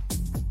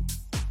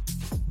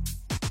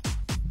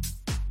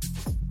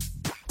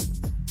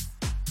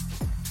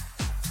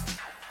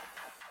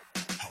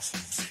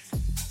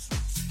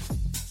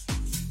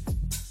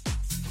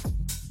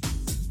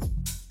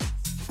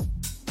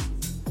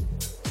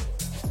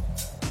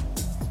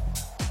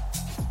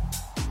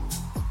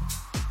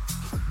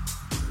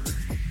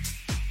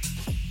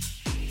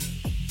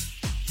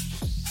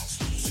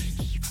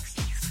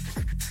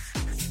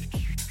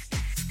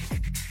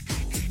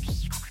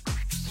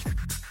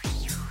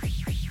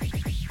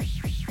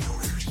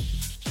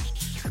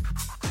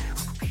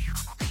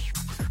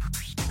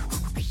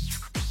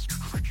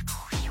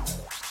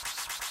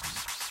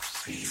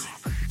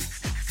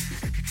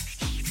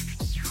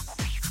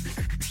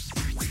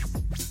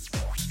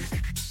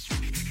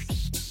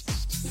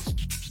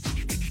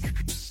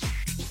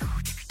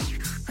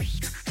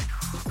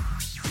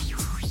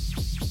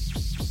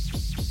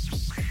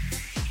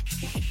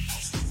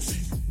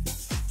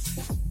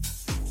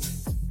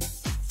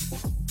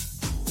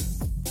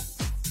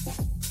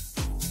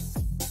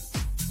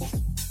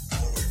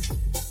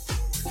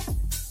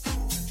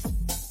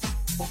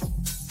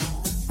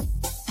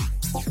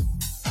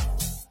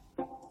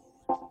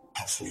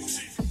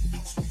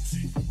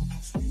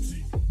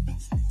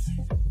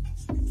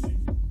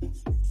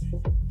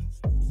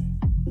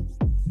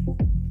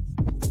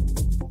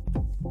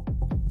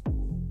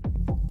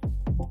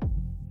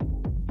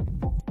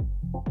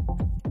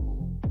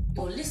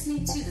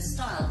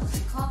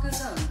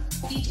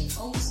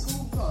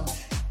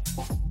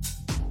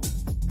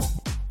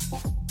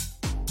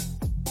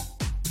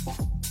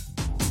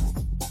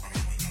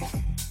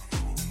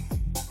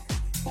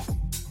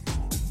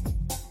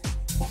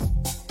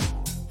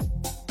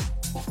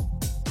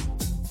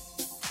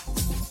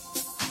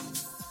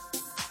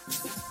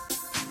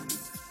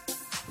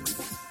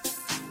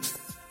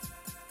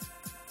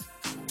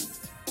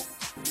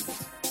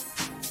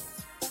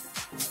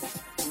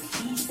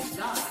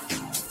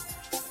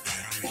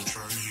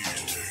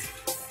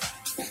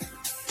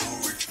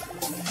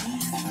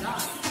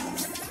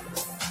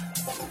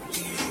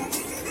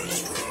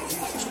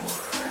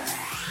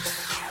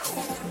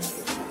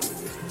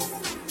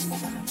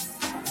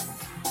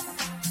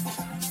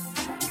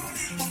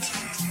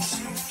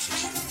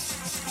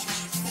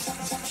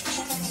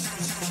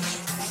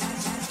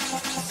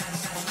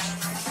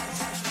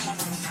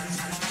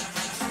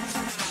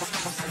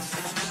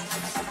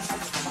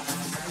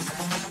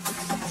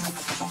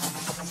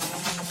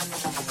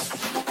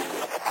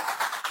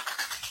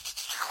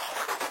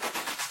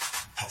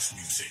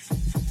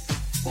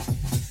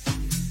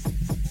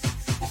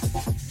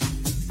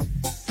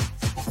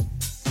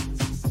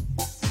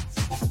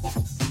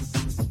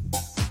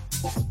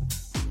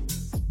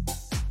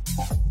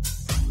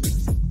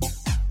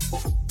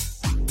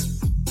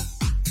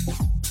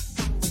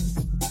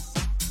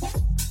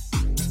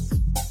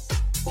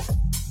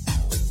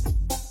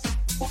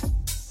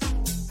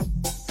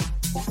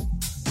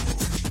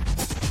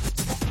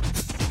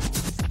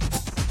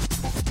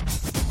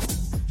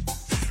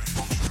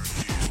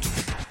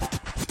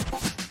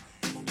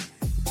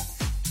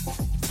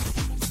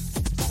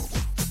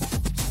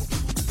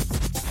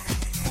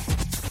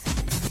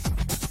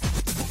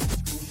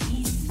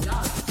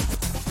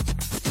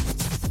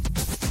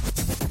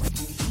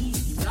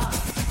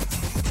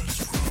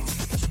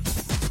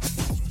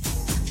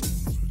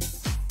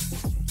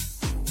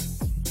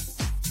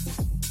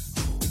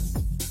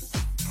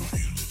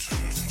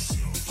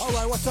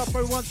 What's up,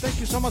 everyone? Thank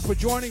you so much for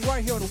joining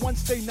right here on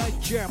Wednesday Night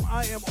Jam.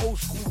 I am Old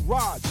School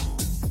Raj.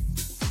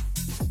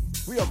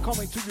 We are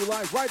coming to you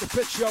live, right? The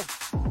Pitch Show,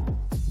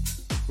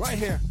 right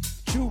here,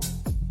 Tube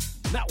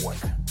Network.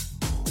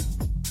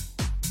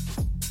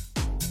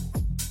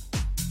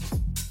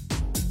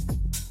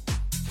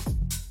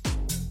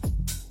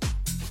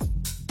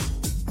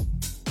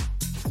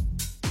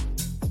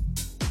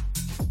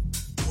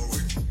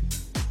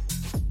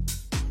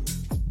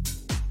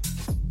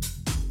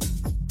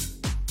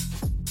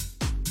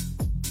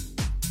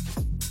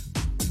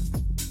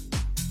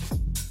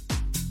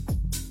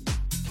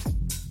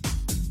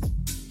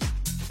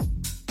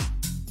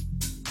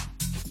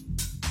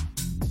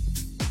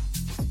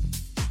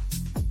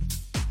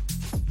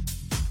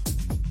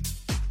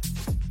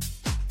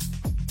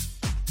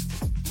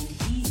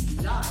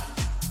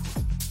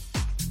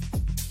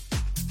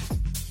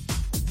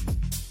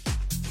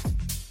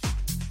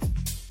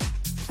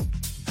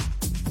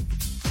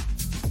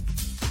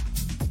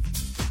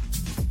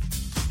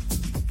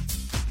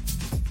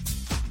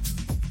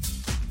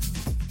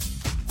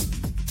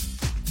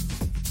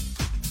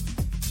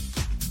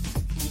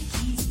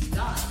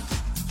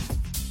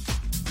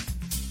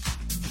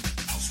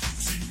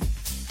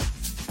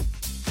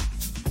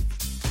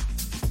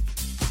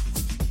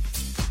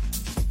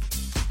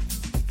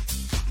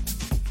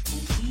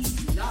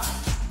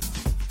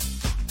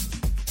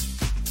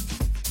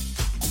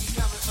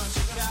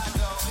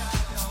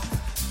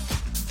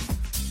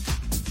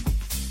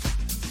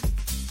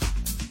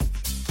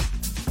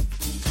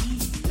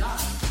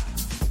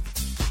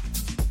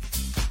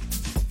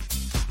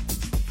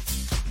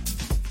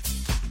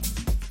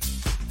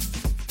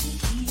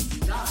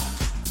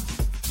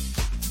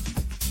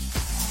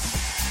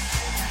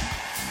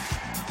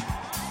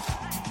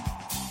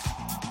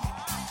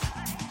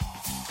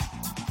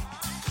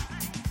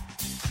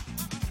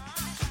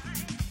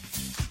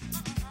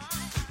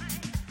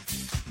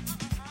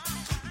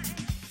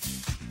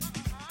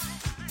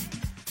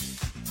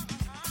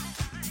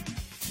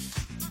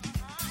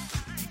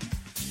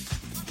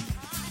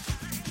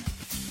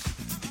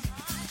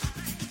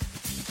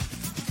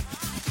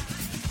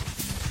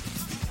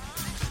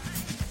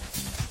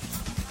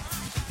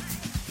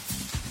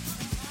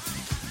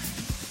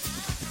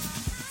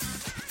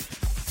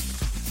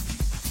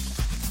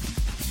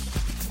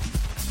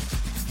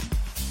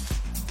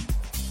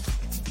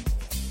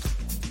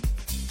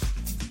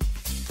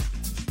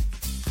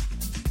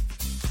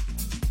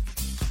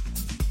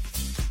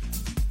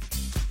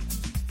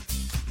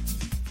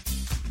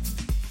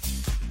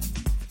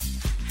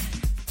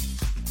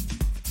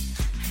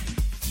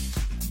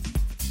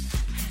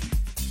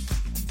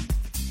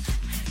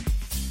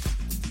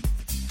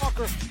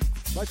 Walker.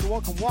 I'd like to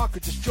welcome Walker.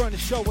 Just joined the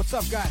show. What's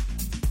up, guy?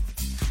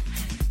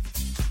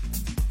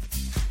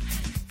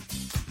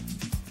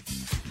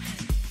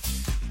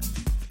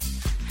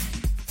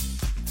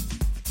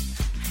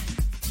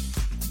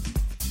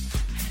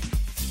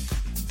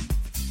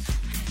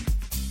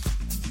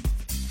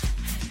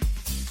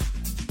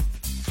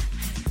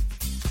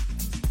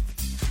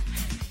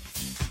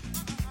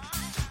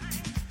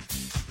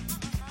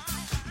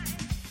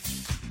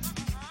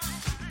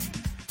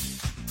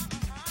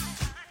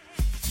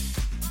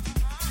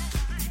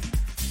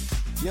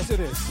 Yes,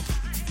 it is.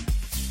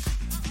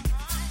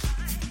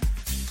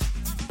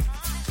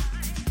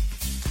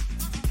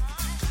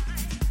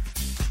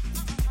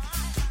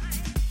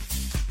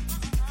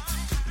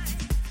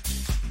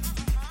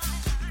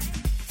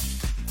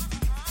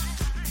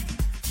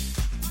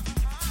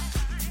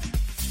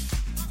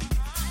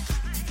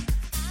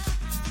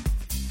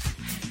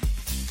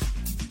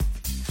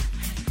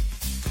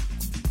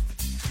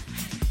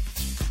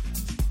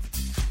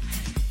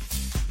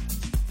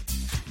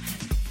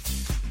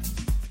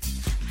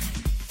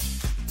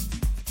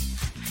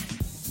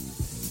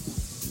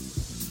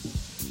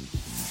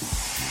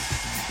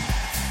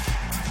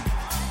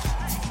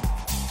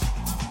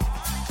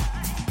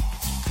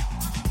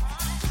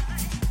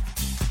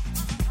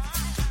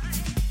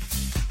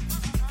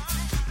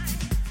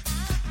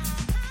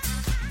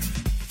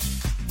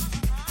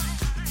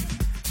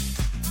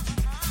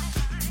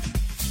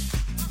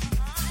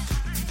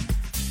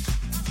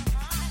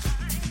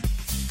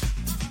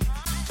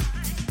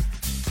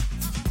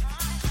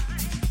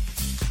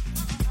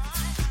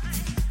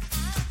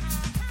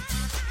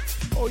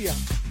 Oh yeah,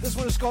 this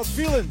one is called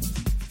Feelin'.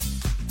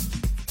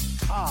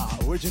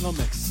 Original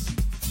mix.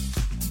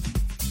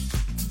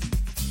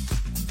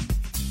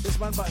 This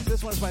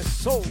one's by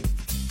Soul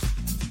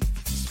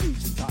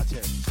Speech and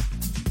Tate.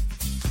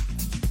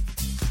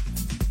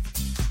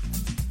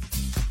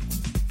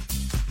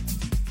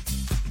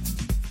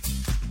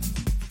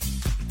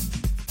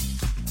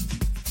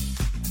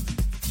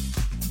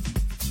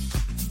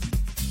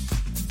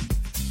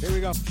 Here we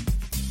go.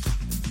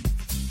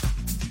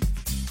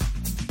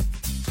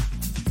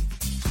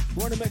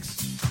 Warner mix.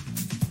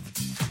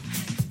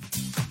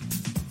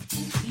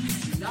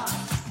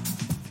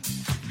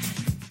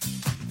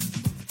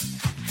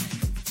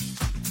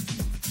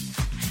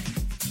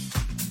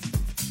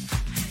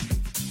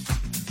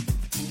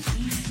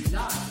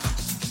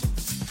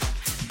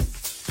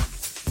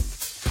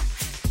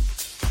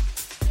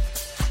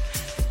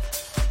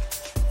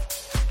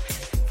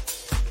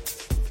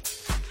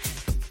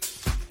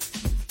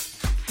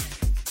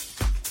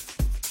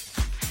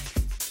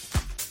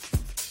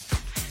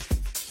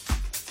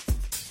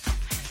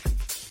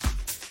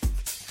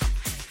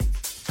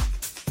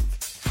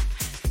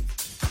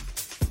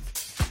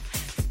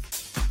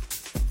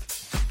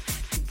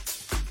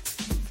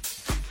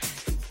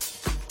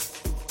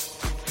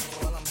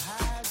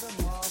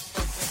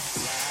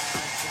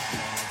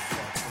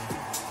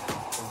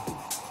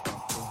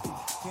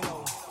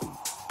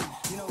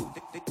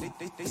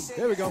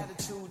 There we go.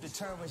 Attitude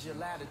determines your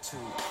latitude.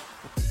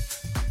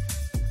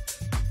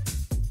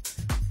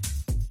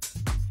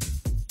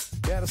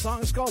 Yeah, the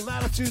song is called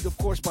Latitude, of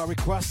course, by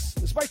request.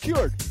 It's by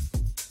Cured.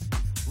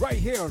 Right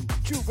here on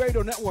True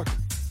Radio Network.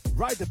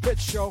 Ride the Pitch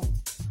Show.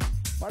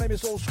 My name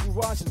is Old School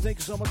Ross, and thank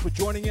you so much for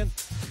joining in.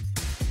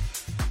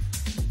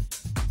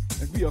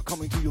 And we are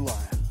coming to you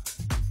live.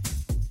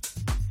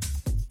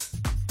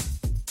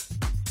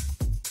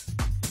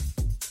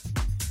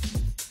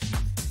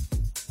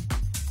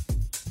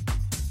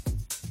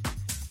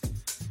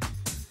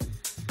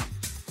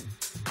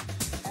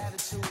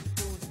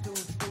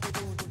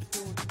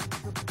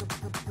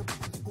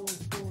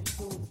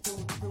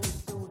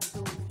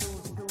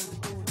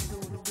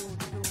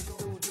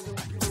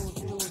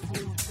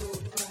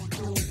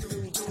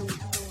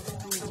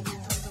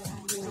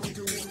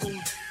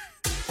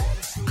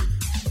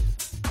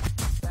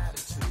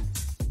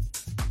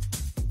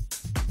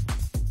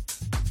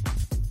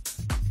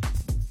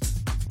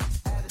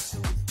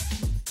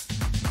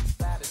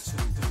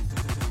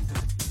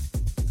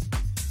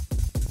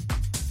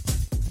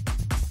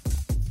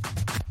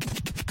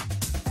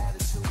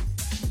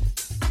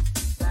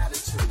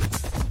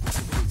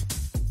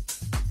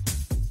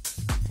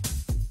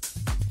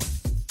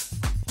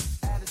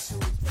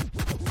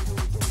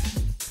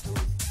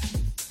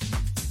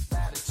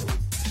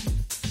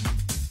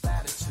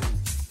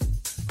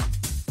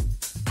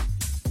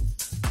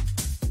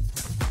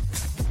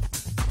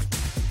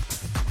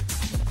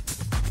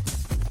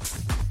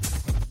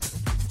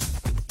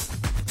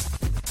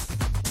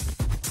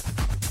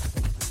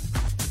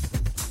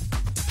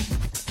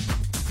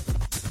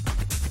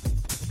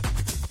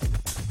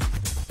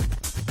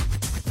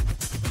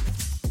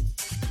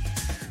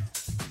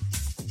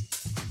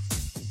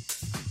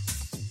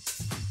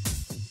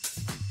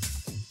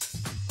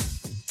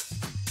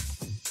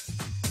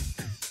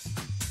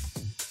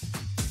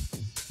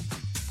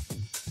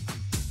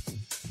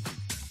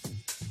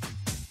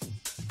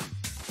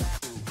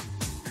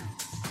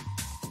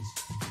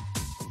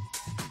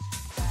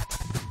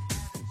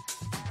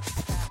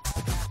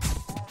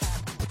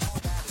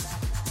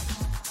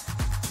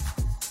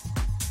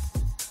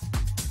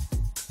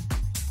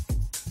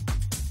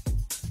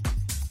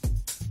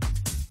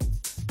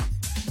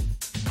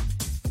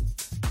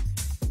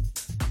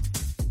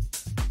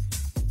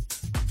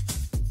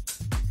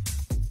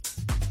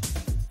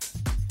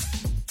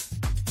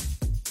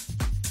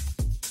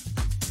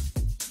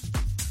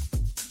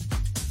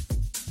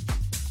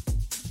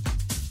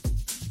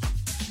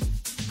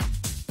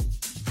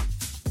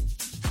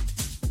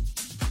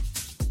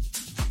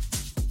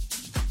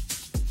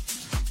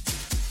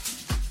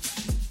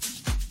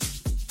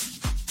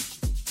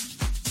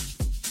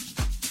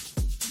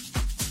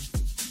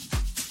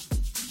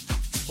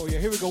 Oh yeah,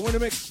 here we go. We're in the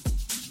mix.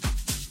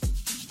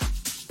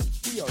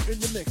 We are in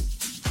the mix.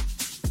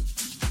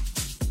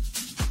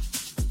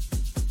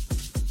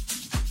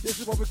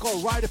 This is what we call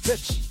Ride a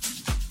Pitch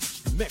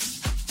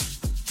Mix.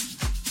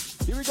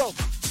 Here we go.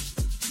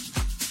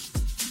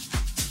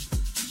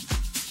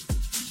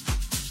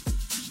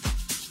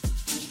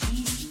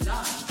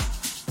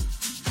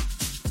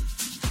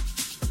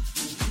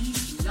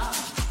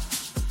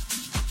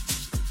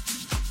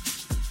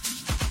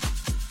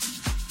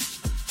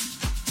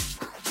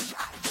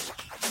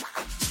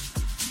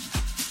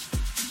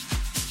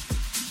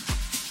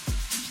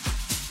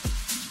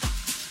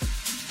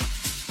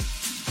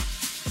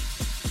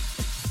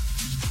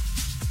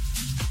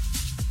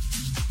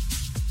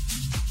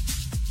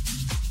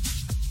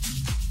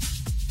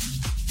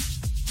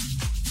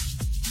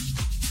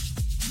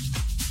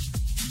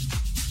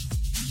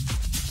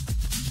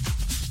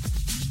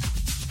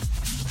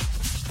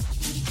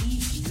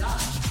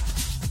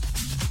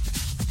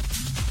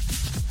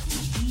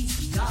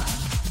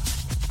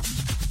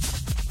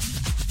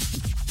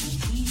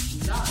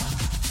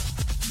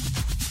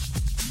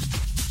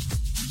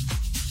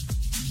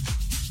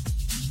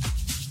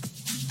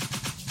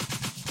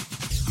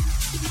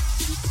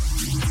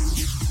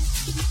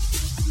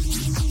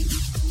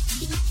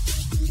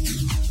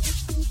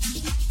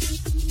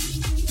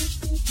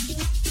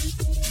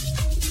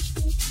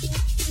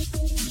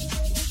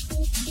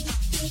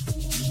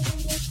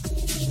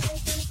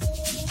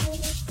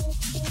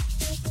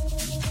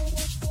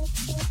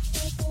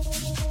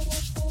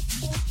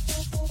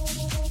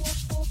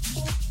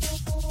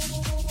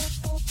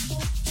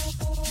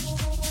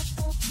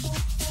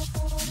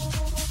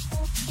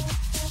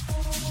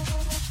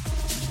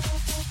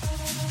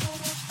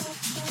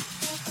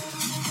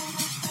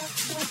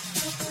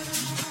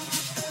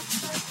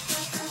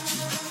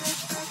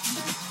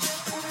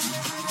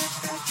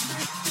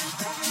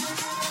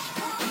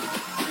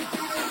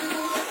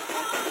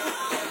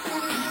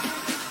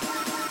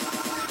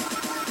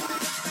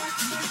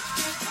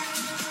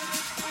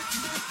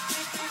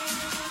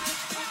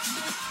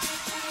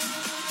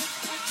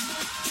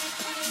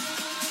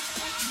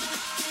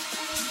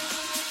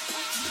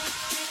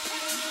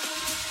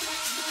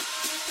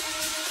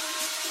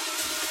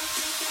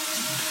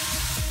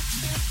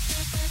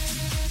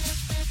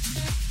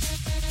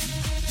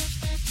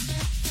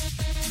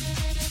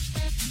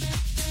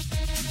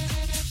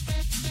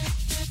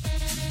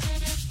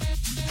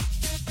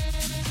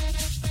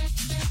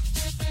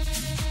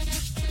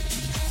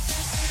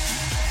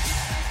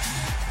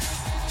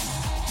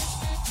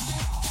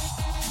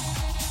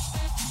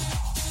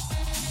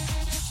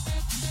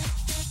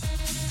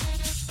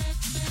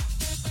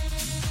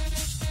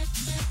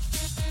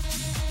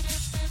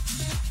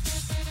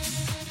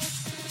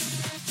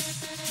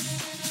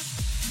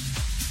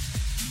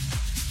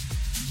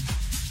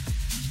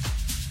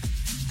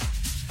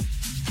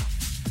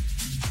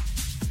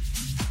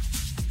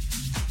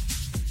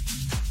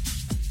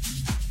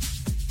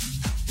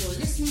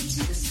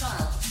 listening to the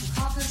style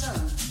Chicago's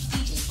own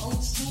DJ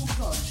Old School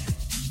God.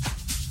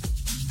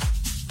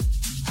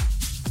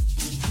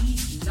 And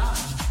he's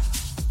live.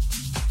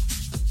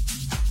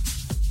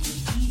 And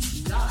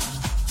he's live.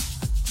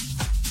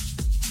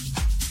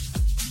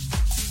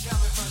 She's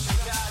coming from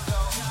Chicago.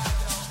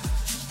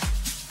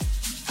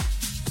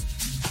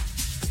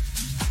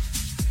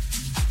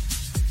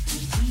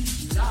 And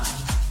he's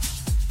live.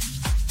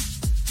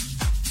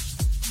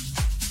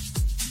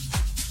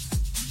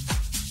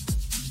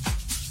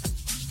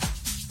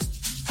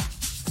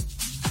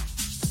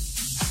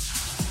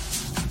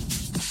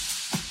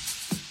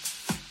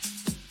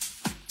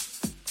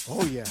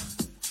 Oh, yeah.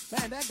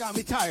 Man, that got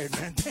me tired,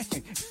 man.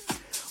 Dang.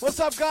 What's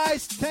up,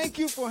 guys? Thank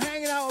you for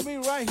hanging out with me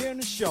right here in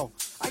the show.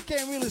 I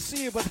can't really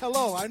see you, but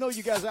hello. I know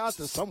you guys are out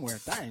there somewhere.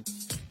 Dang.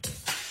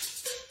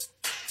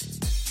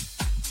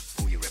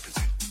 Who you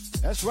represent?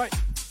 That's right.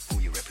 Who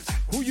you represent?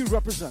 Who You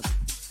Represent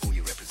Who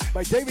you represent?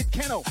 by David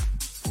Keno.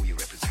 Who you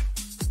represent?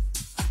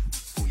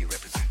 Who you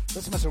represent?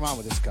 Let's mess around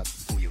with this cut.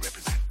 Who you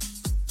represent?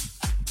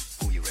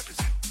 Who you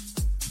represent?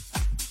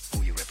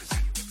 Who you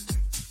represent?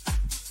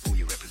 Who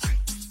you represent?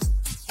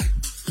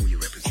 Who you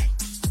represent?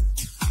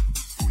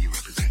 Who you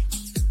represent?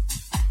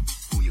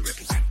 Who you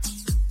represent?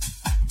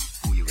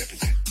 Who you represent? Who you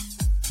represent?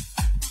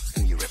 Who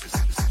you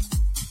represent?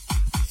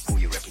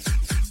 Who you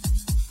represent?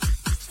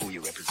 Who you represent? Who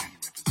you represent?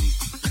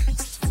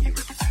 Who you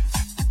represent?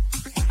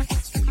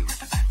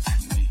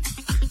 Me.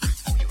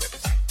 Who you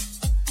represent?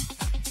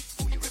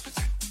 Who you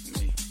represent?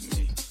 Me.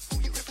 Who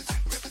you represent?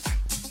 Represent.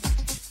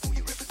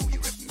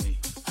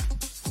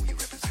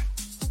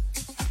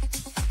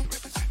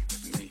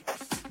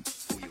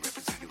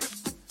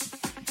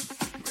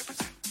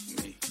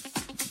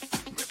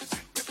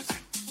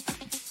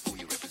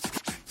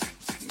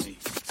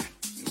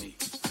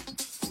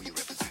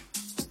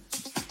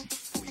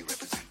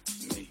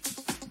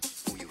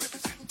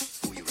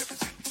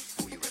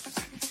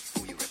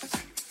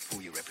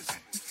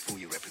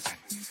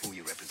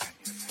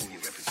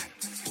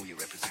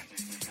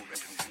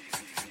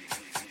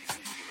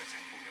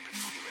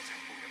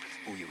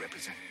 Who you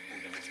represent? Who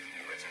you represent?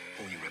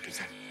 Who you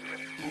represent?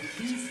 And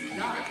he's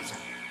live.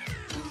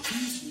 And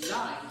he's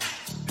live.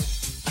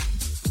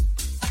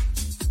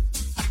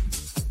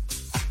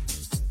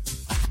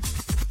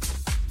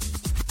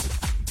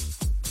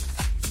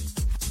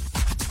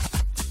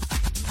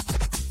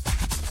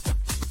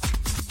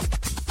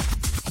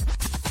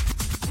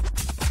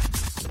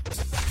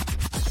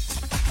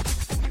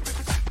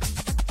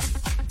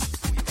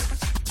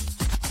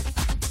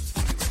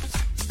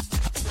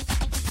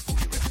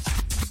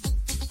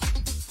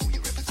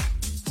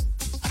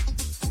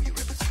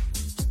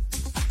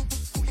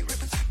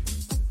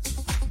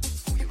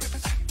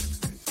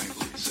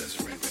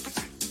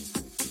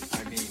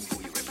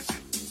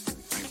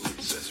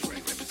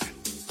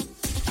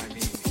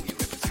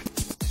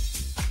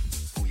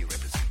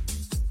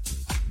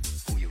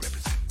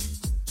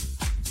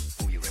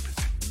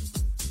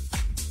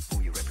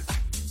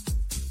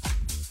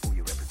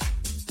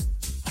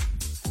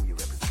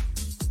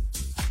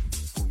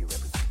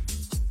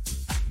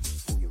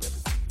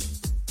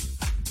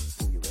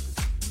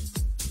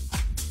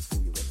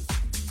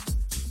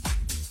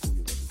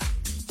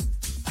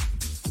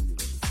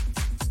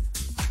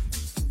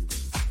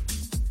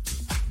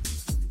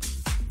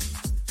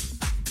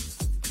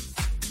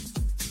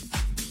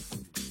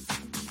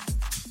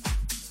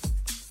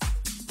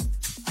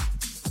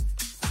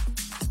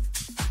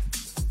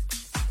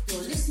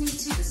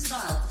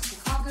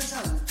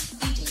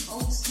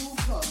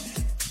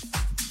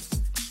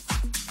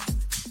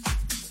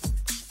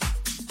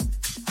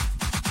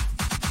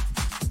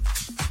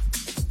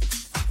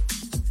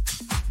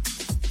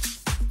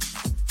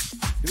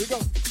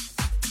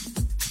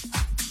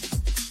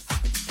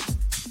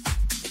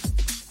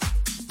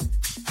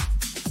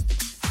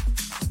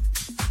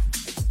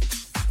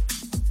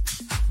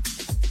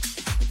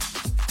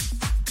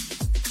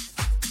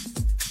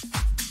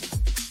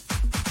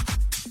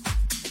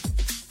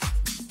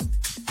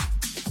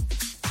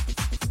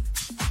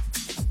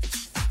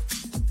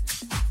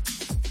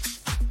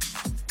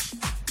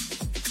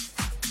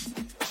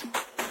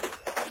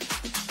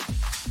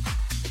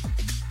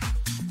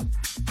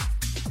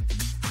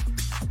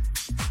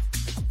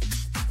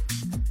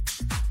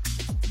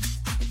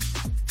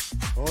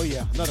 Oh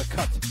yeah, another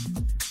cut.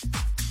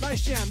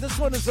 Nice jam. This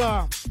one is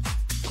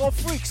called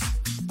Freaks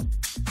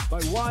by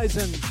Wise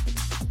and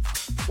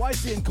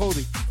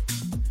Cody.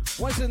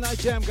 Wednesday night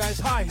jam, guys.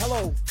 Hi,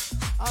 hello.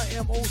 I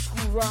am Old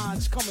School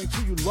Ron's coming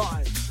to you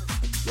live.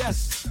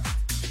 Yes,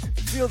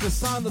 feel the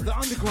sound of the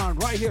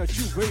underground right here at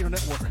Tube Radio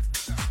Network.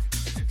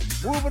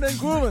 Moving and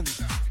grooving,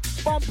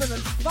 bumping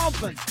and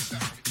thumping,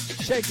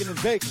 shaking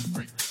and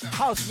baking.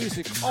 House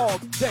music all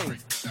day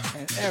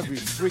and every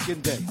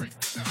freaking day.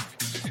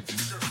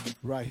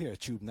 Right here at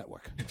Tube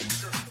Network.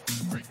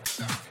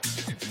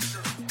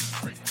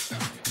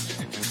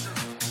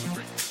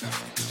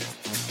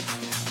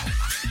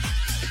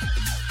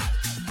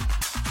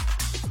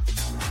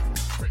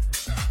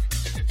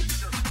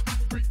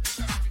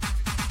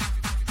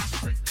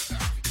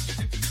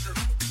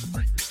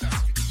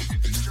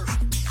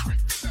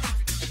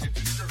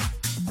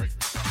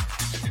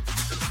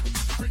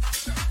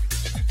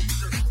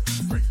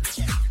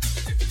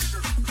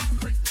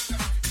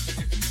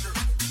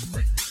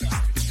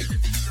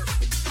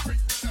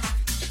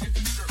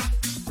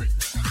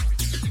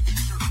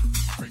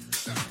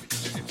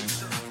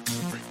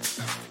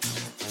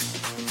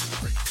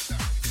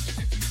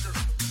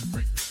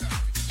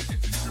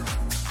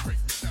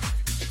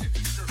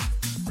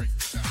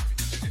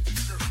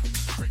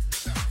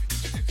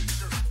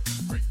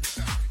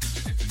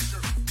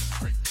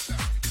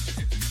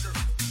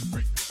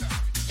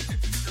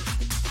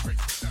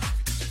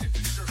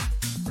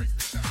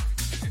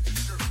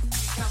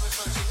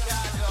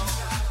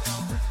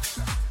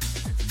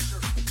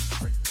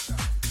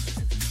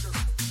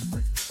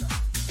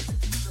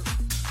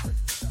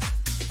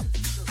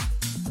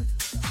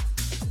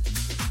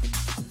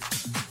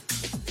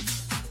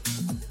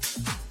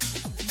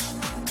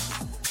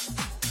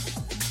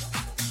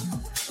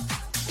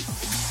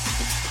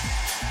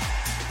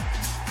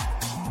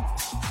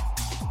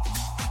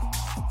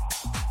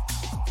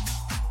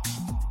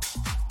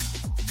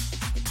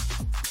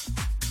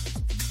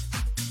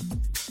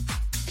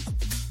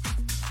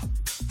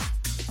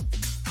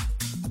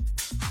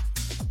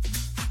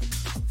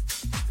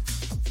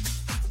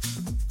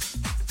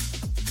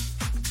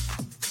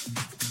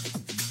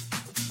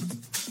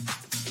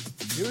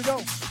 Here we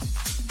go.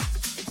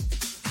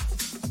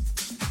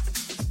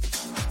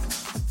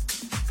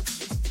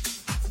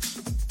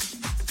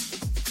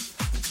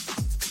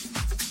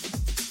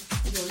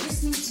 You're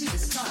listening to the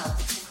style of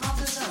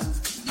Chicago's own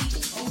DJ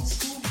Old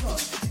School Pro.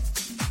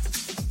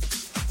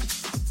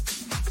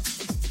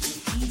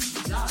 And he's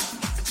live.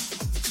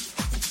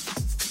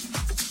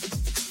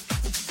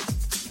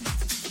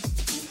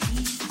 And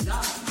he's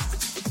live.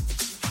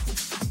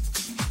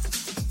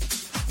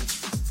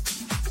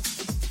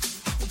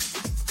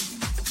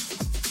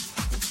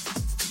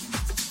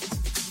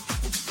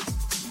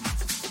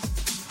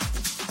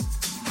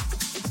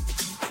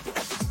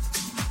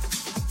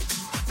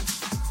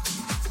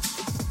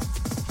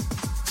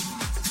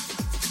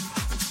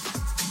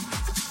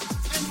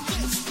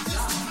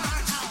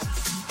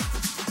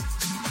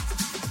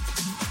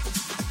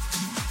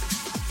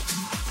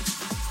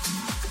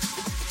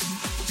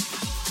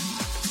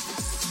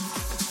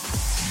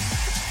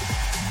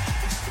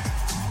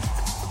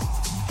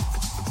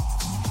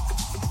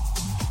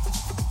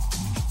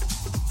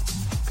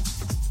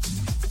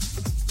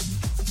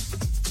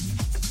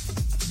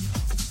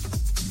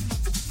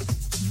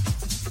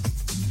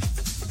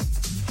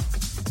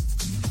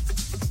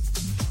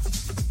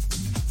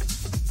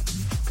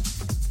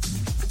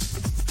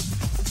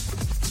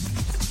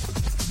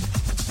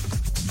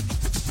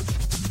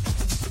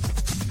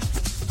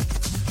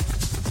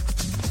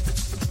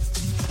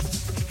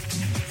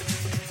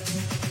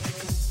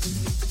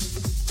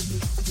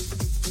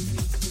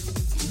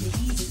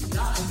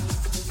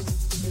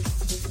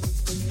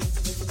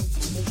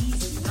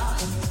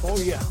 Oh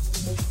yeah.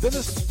 Then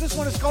this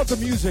one is called The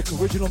Music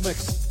Original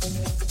Mix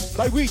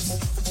by Wheats.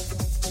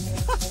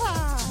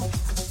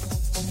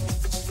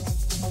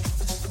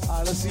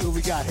 Alright, let's see what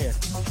we got here.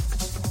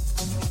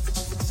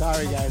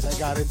 Sorry guys, I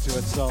got into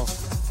it. So,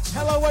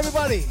 hello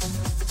everybody.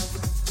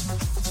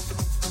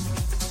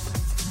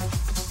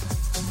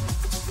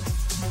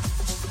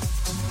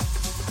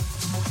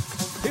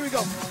 Here we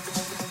go.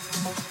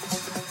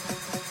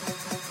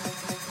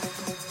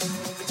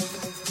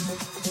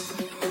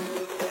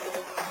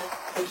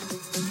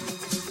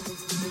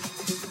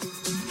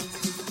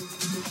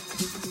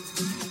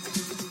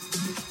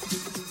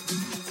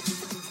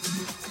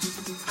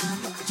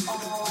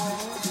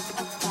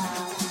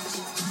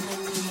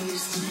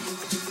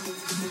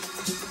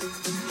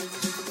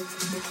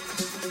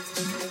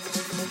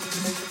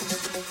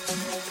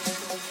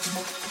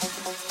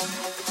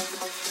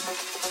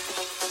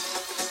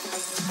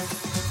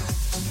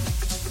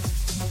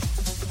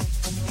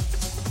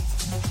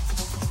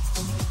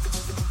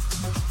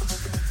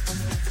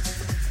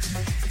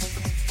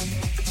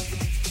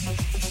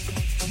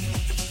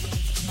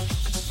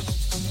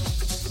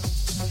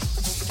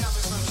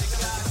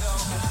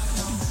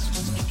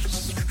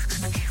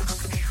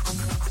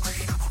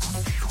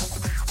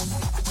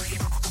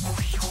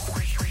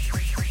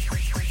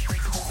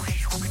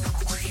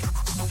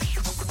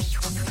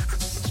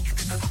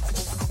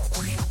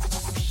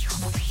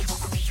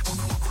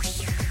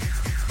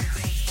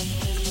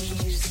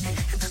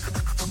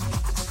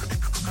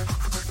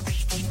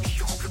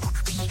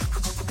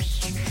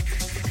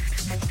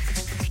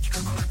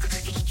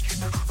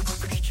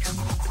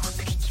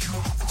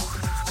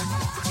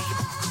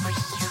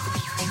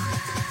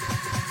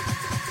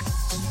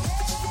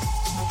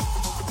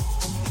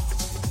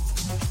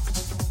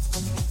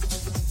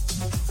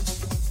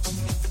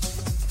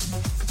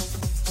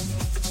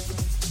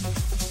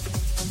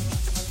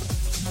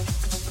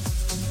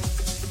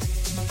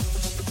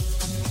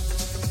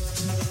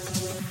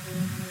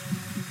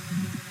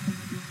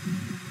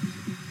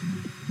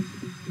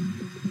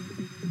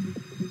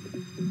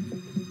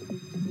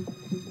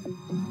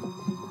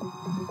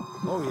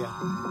 Oh, yeah.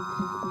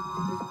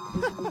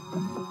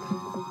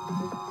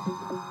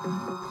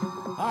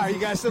 All right, you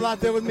guys still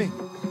out there with me?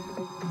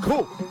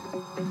 Cool.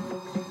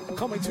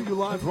 Coming to you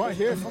live right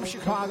here from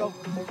Chicago.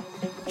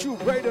 True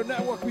Radio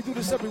Network. We do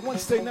this every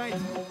Wednesday night.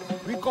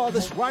 We call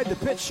this Ride the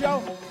Pitch Show.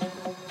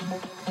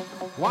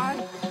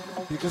 Why?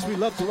 Because we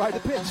love to ride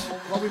the pitch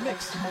while we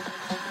mix.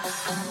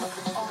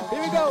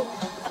 Here we go.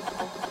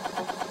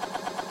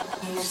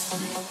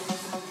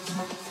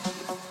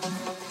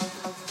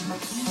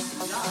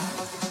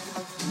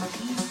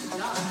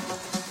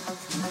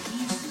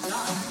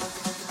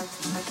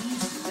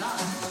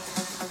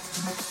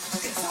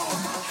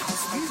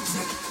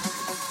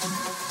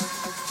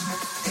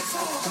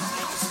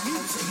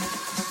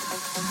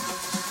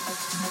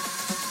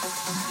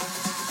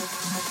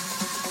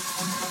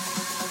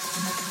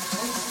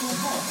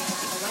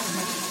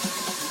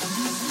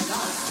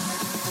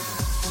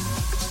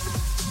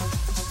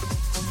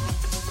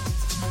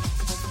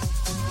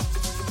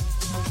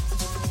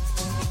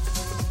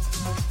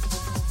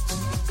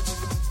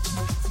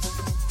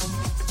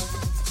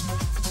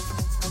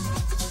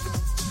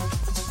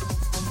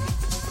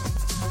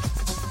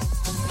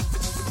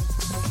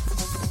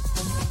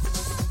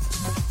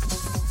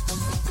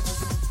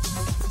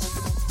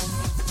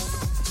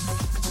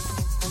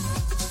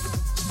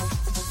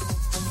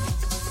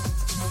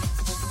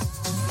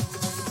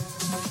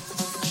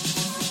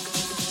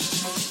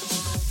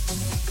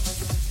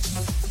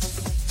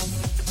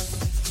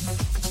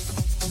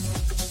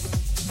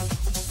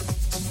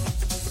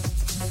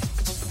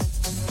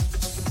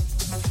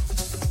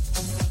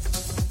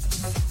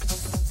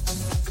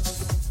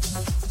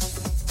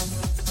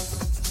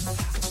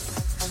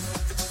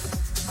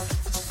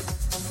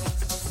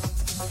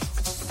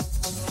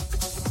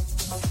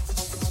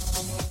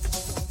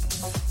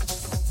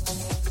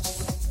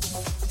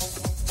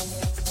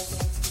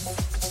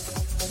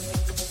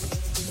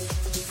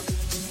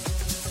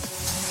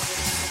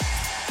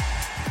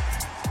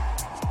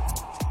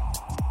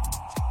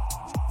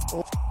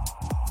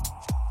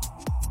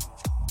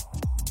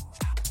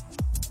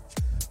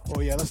 Oh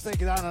yeah, let's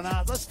take it down a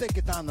notch. Let's take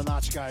it down a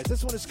notch, guys.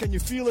 This one is Can You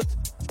Feel It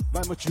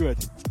by Madrid.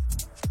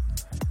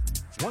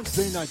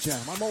 Wednesday Night Jam.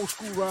 I'm Old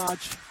School Raj.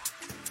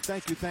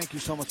 Thank you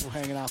so much for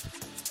hanging out.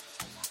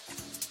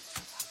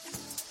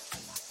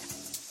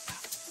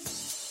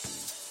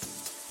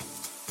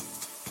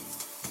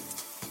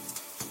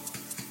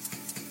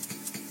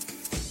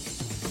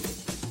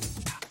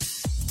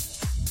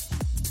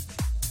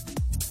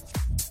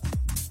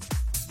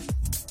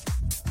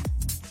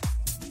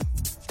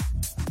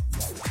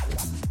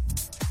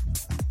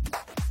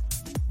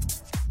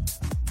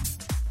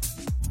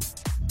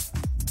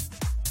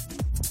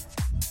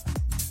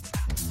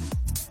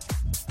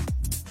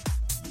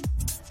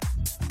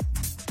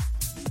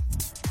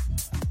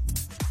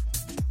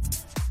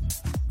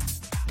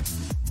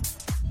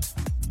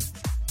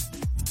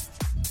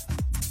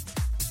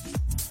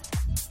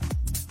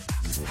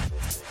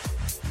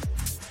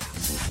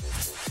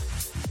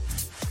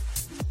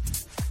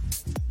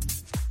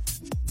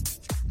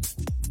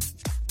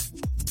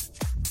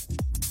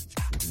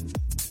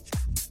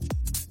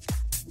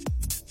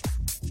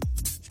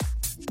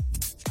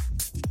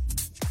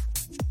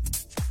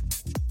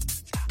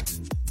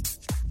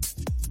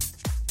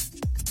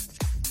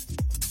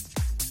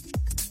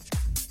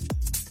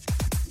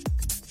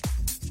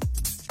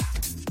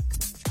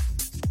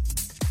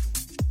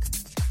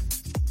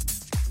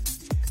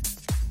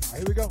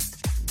 Here we go.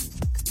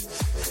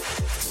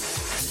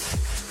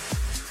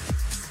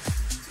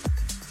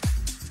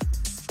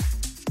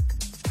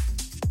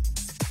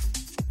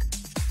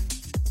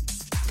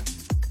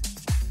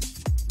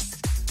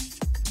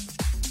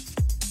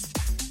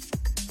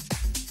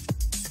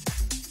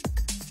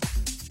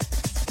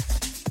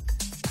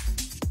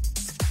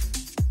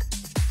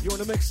 You in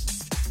the mix?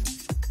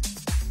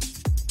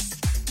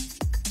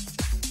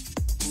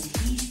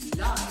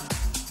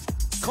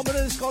 Coming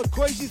in, it's called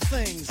Crazy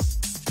Things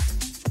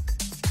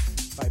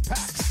by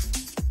Pax.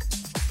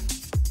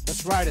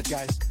 Let's ride it,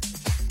 guys.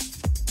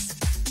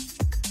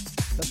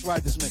 Let's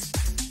ride this mix.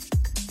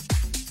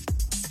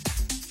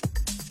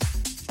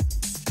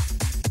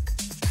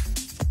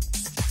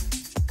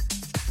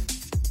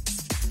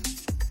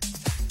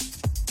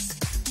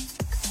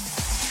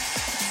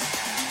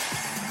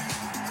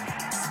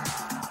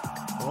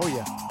 Oh,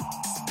 yeah.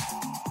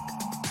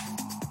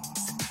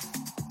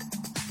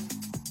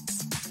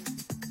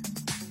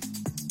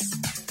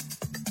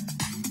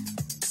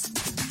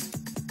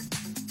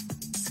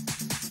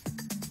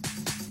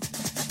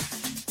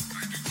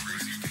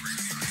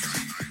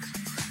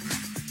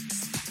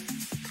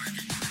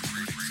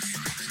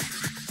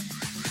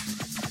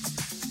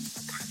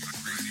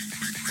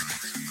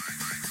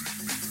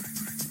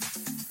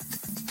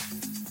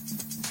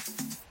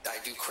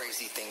 I do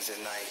crazy things at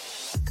night.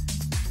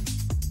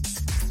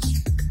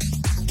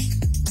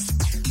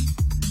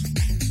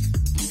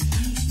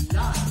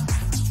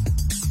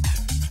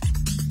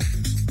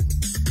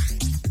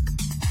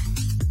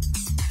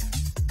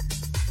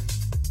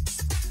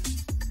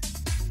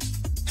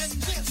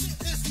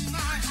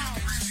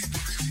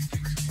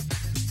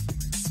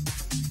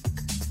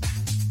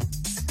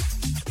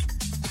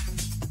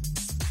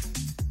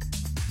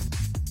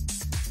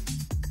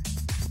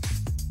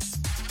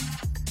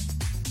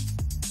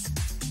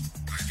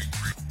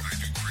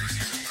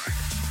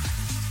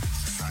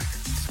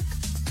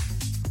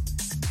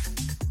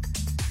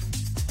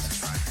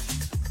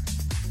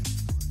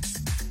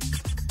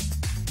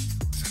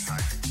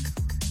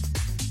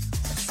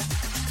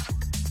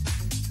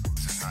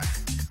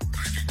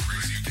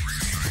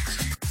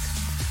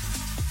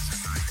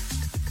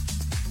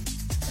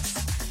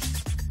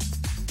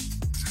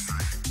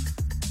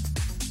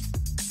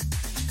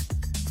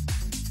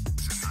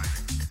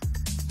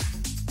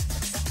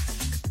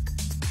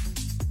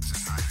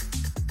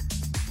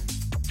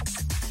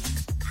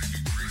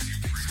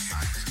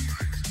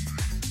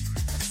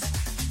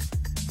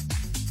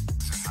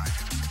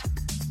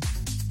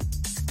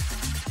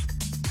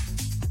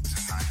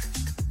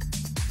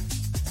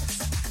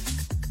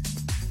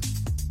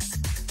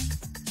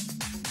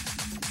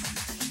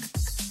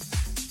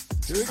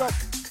 Here we go.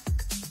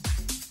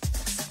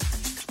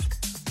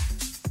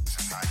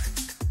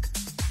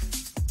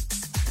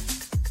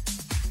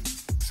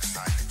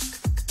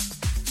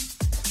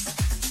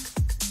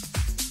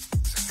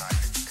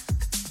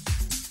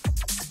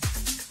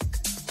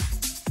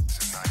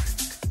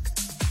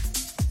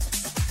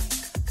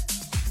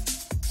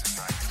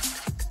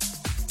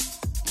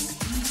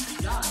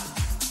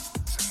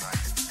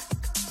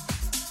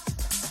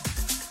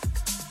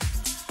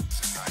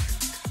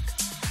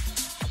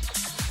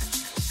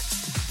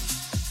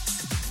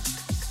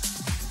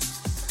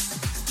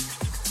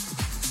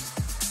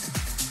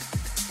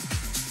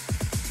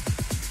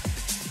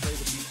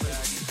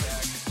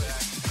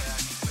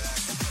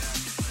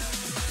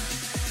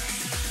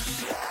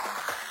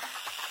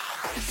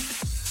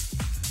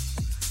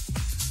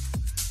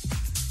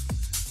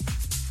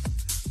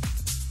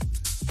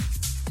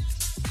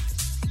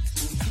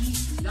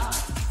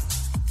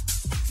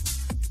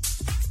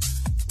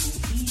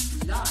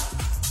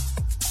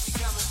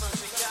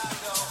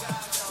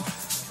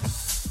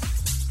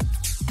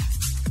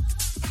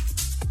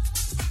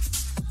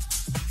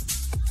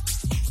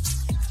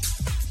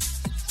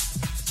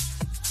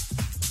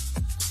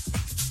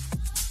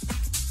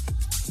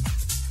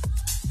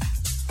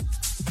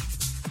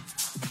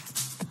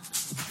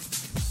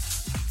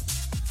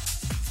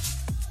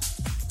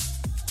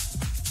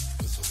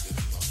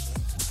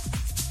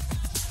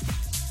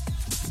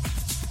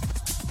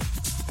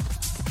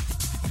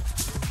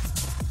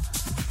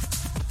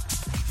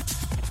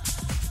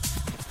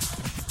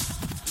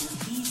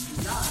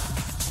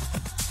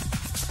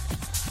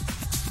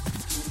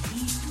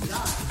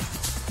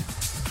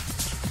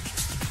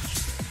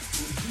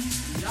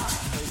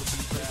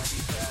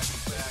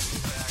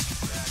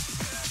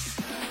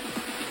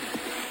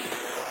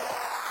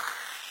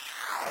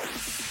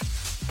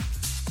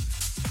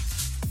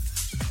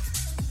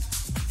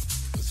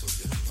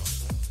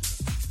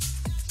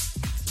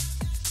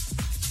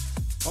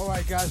 All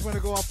right, guys, we're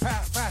going to go up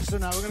faster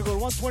now. We're going to go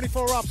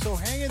 124 up, so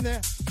hang in there.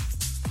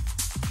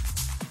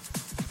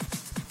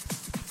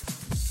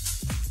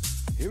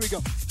 Here we go.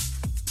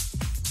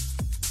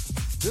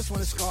 This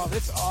one is called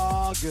It's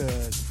All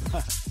Good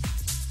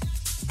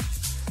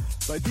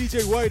by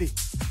DJ Whitey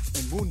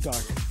and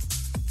Moondark.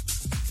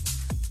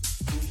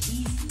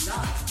 He's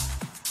live.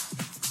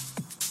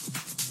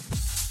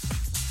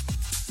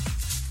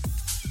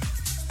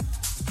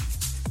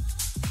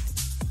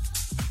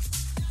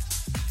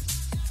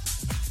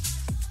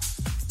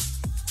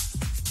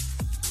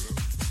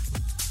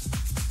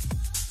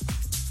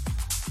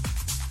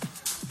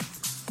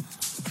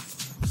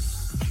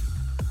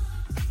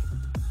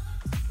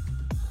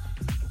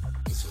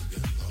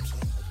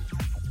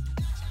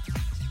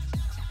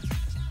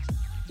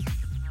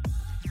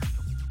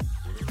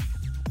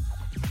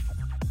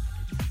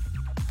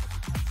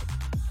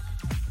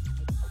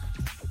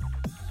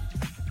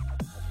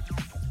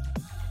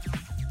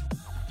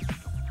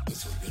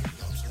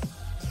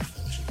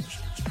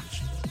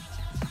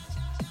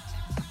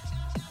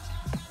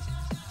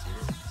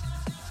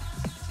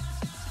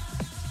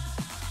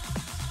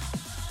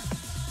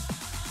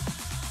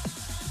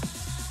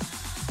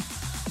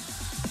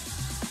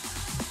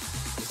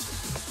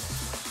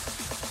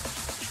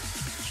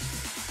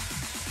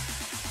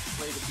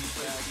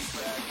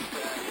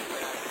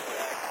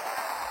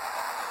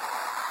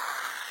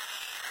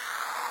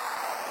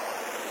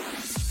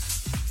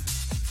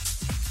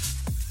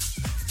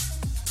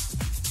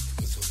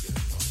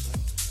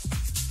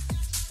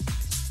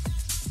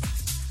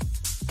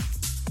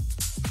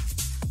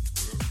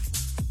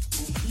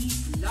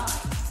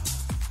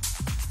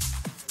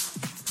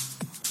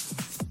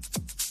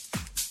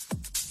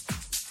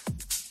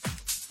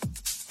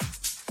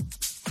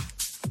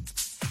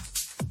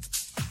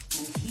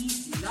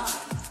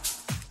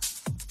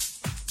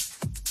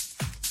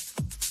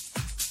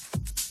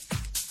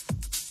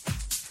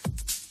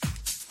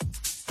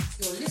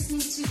 You're listening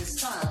to The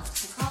Style,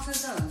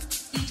 Chicago's own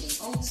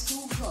DJ Old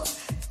School Vlog.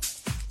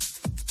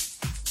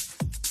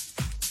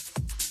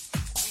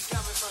 We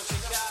coming from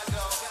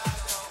Chicago.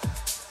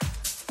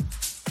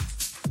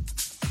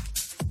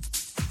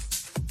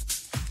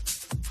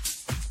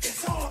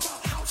 It's all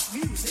about house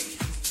music.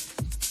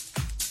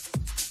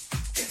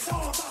 It's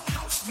all about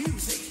house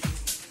music.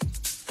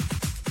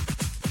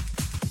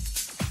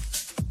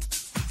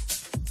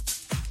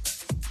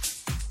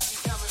 We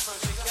coming from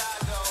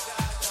Chicago.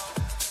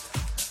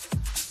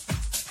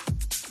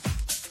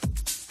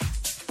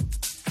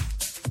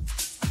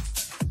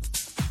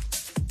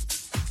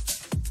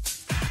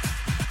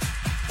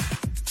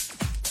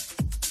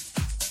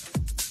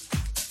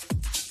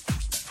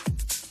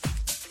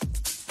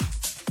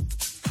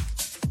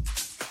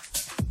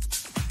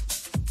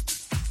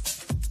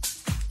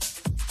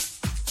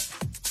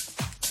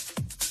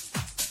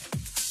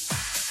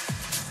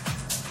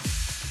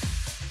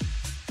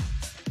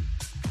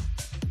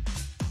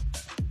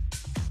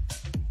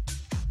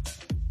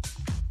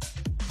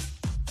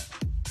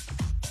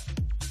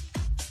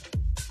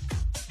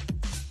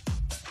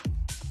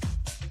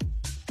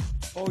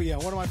 Oh yeah,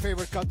 one of my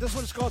favorite cuts. This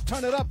one's called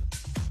Turn It Up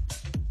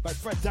by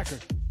Fred Decker.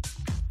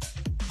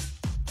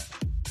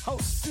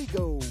 House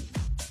Seago.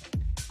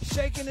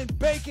 Shaking and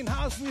baking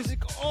house music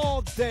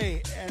all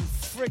day and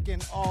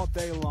freaking all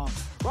day long.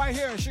 Right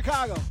here in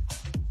Chicago.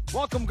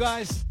 Welcome,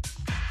 guys.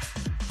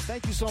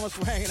 Thank you so much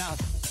for hanging out.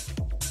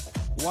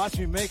 Watch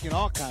me making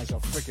all kinds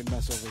of freaking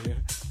mess over here.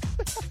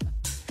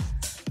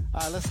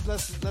 All right,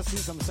 let's see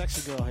some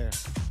sexy girl here.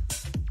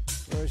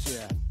 Where is she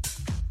at?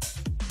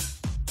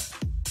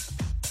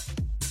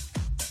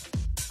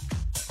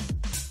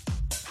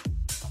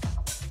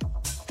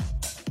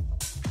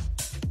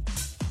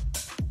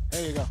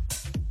 There you go.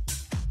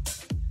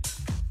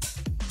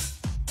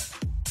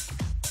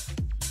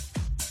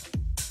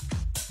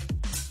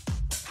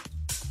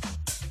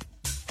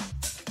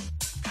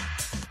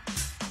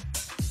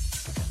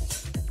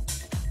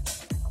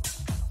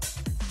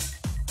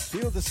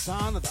 Feel the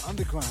sound of the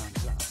underground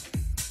zone.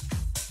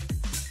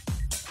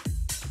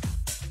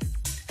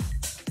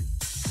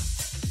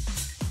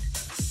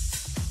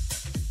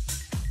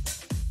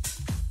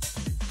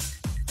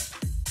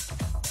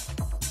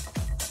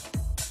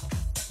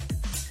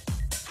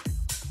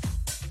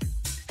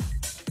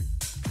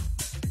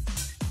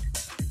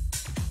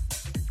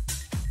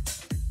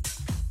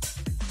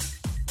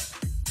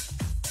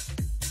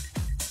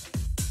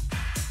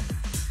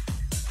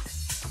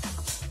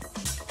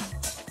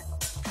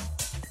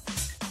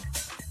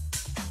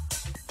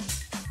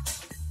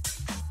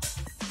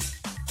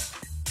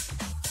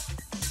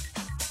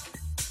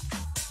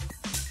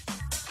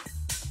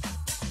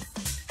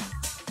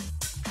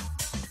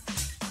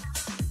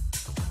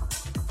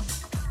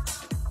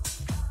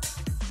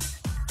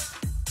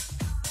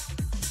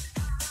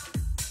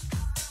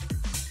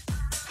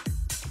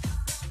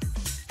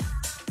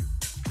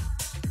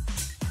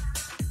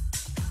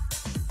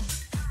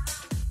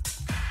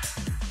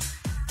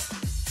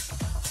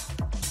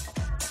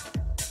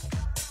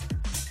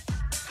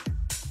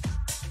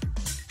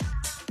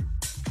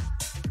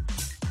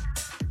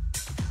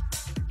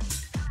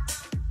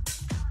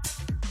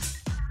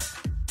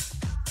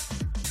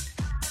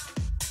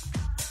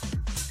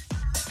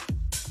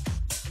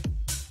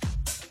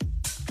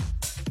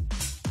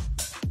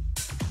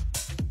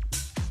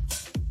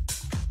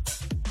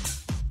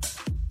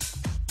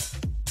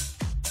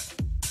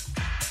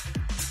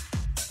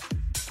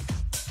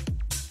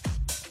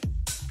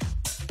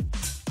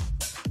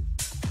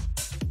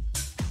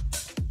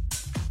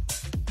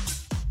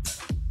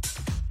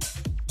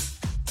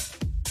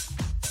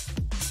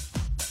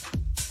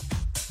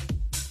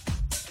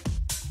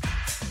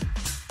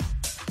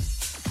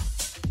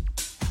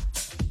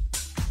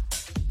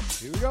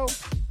 Here we go.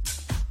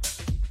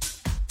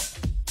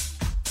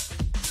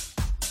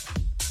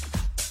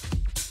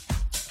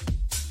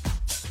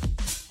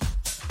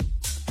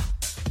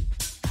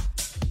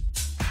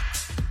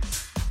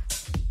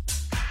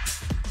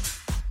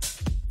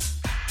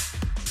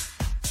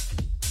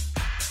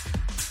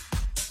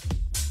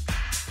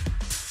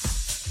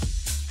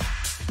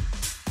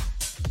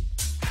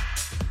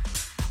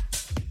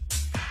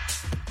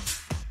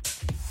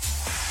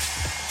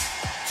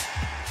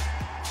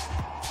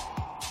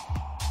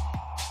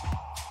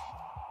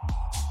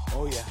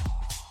 Oh yeah,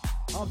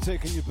 I'm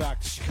taking you back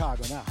to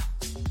Chicago now.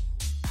 We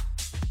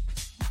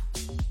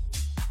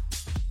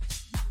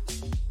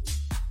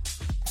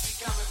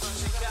coming from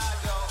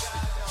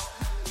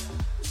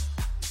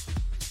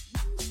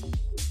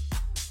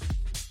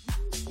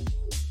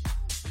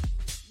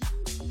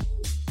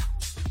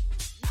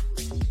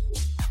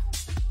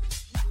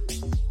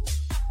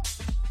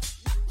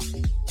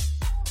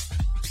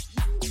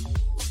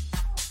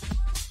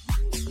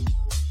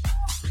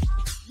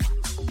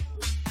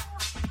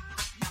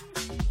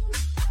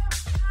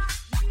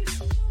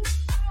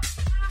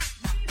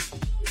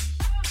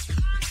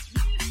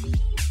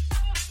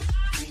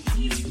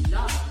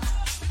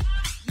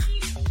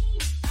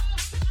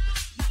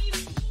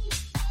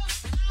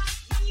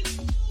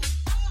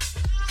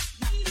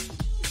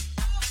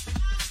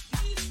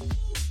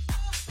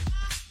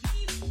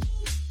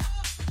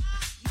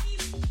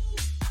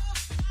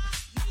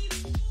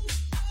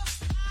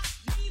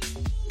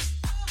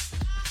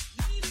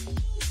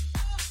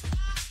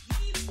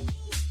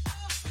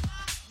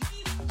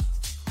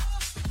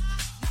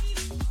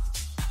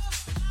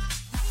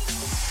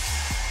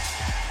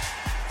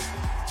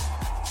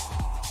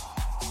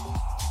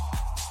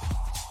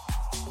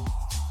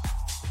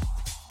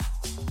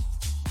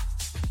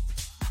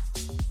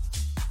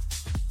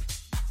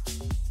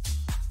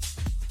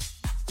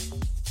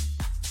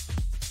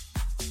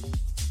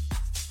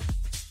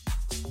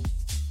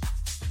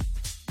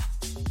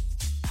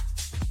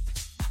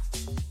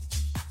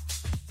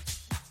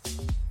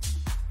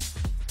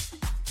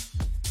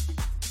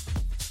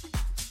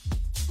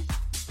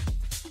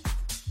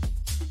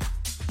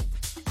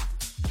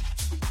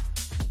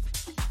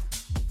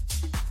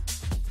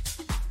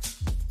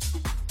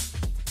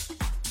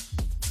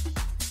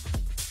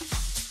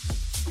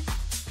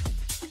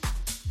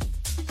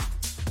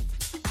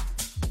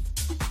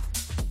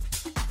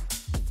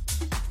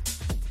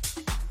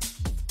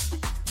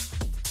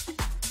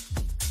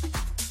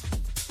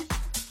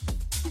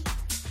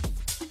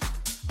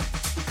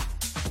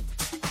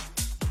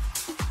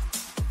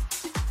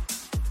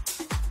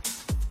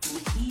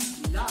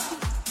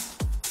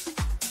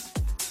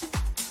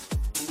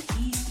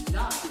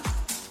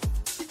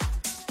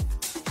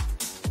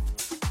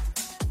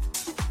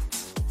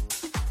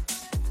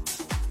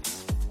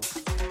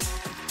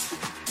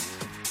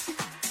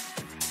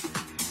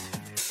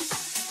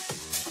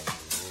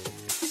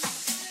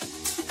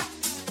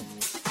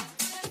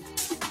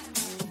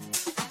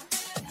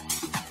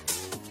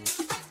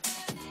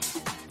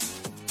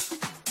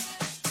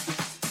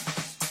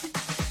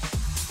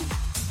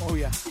Oh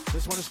yeah,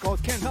 this one is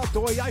called Can't Help the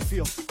Way I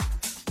Feel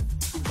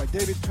by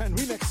David Penn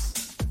remix.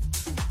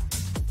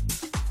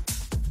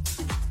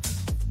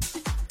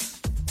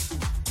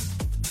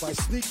 By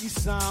Sneaky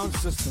Sound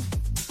System.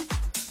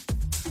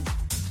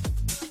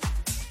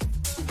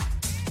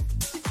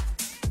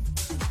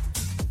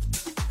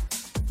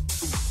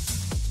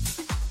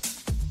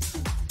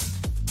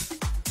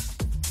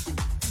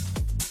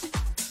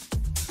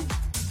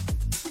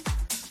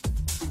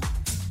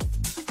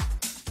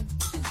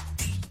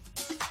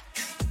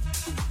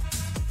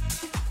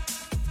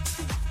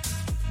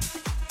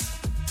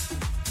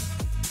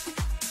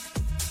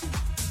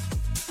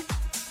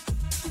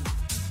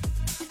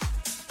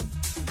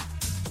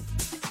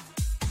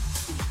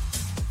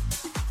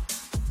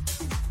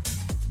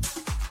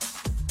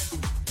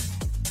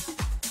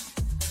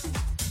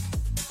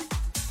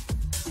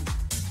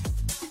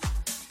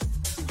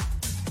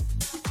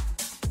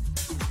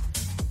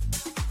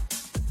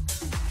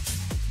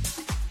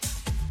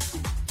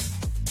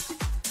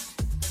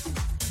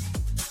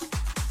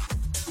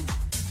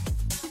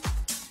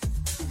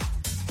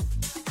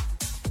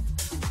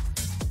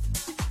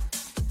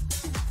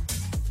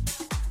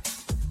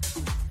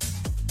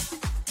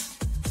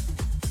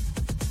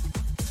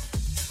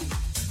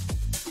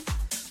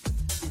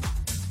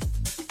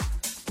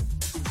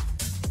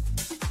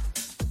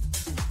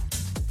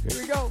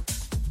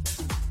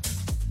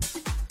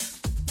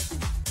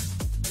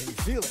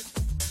 Feel it.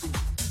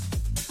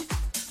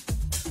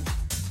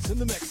 It's in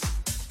the mix.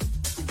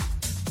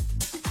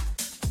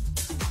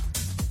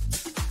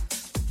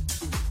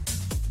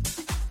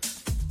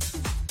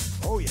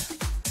 Oh yeah.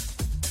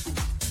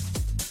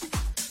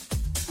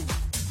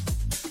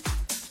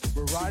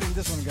 We're riding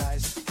this one,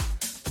 guys.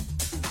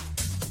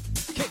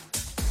 Kick.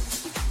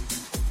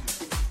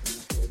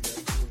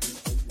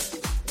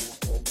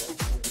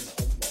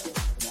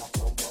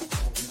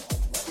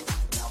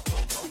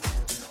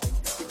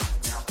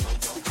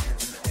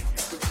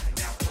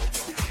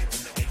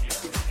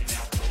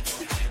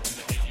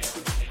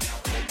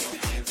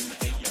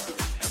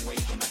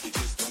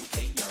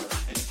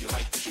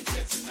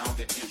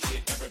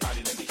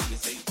 Everybody let me hear you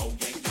say, oh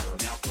yeah, girl.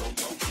 Now throw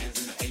your hands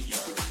in the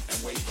air and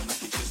wave them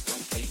like you just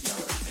don't care.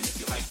 And if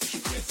you like what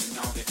you get,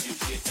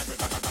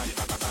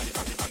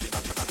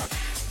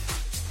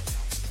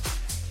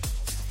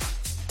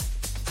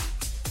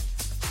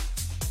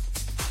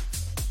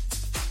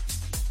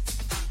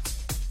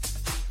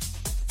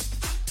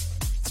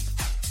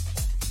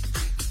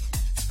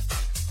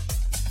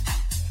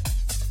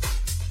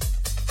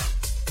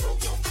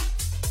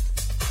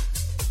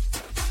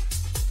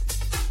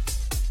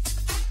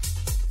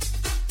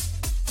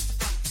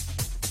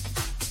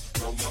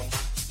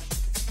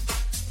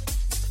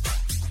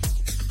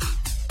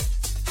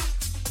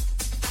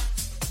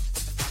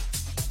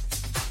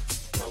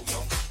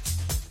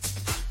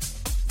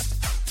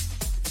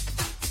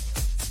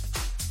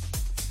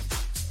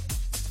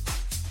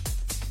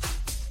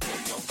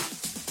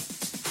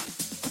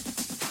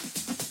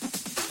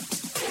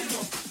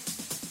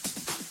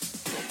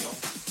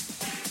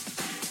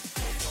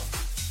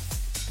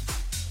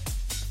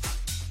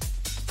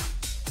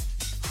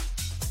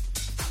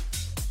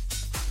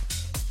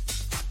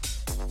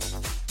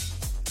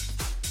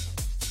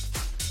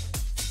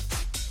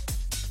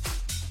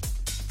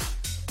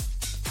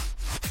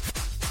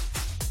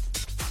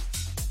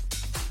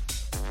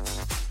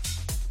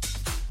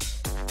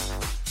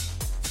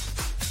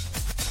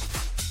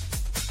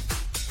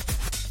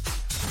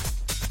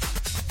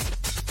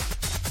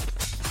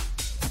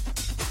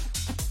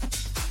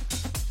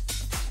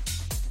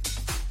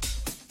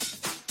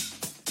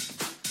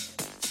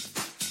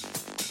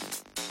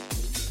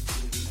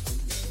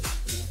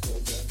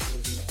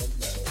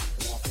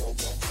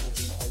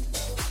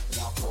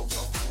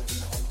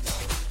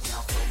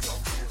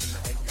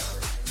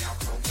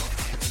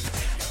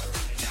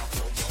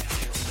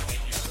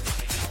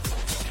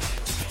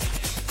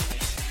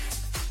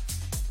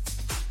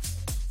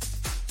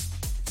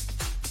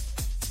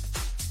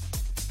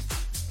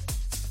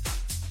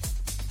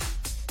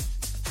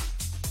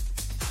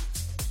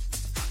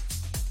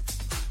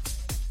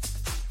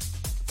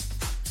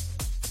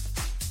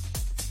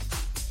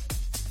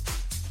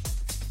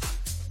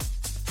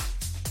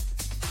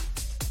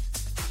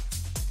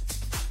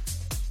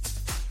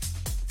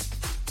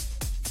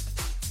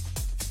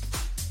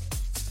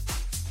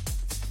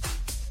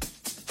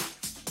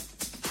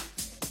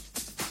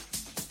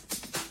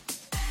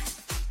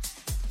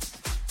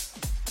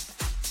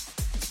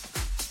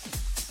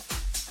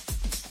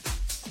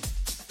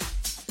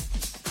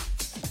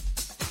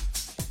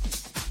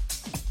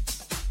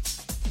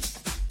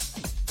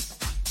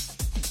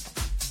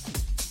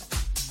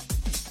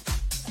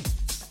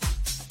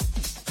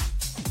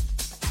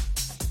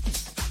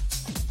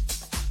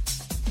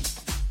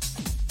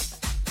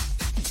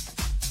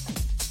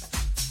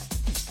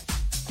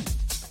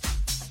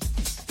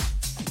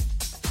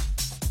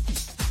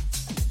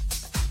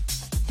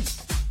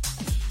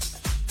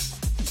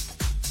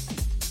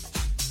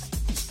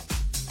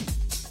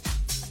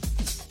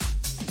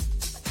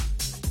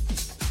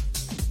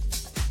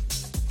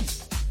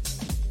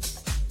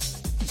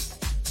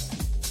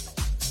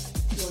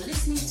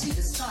 listening to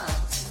the style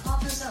of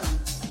Chicago's own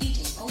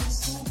DJ Old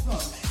School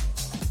Rog.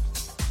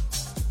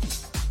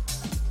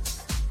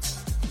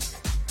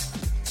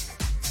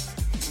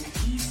 And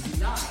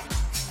he's live.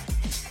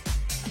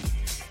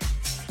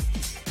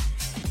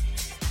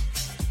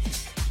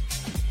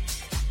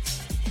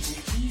 And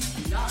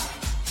he's live.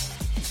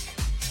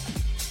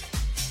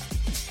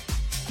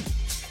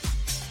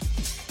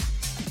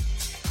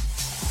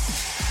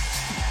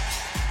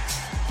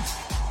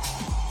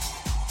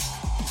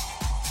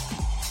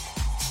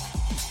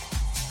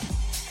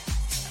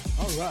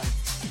 All right.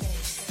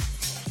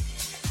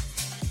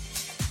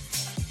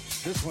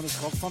 This one is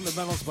called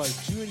Fundamentals by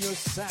Junior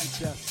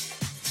Sanchez.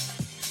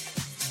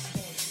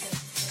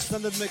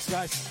 Extended mix,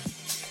 guys.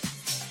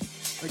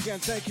 Again,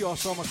 thank you all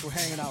so much for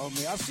hanging out with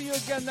me. I'll see you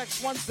again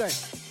next Wednesday.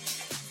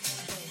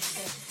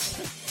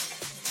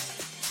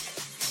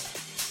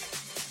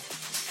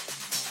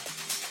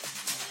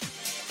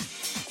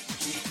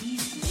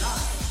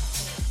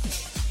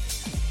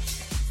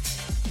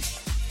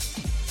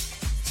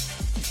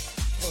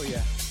 Oh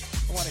yeah,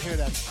 I want to hear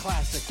that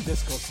classic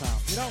disco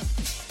sound, you know?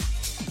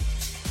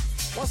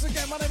 Once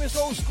again, my name is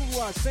Old School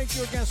Rod. Thank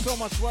you again so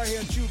much right here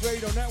on Tube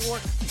Radio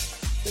Network.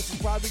 This is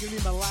probably going to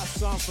be my last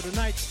song for the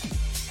night.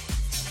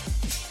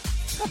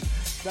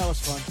 That was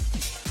fun.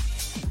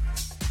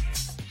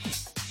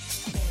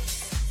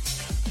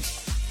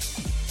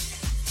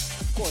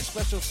 Of course,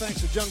 special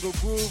thanks to Jungle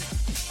Groove.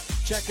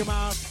 Check him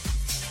out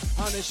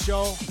on his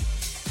show.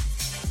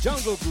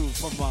 Jungle Groove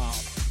from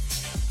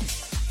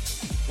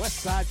West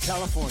Side,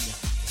 California.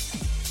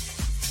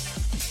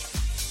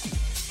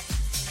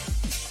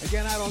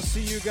 Again, I don't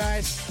see you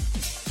guys,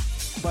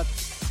 but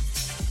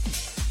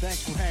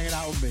thanks for hanging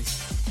out with me.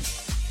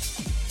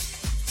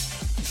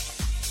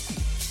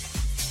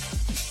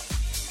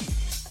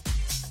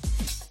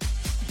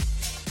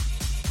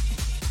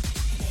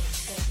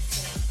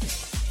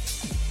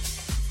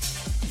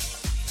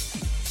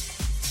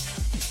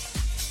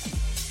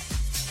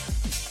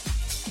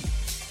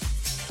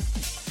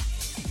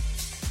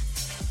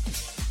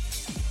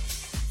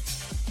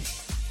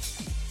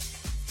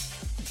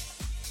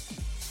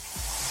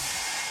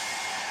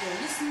 You're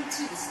listening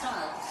to the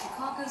style of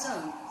Chicago's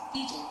own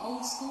DJ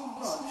Old School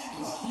Rog.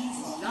 And he's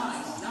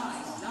live.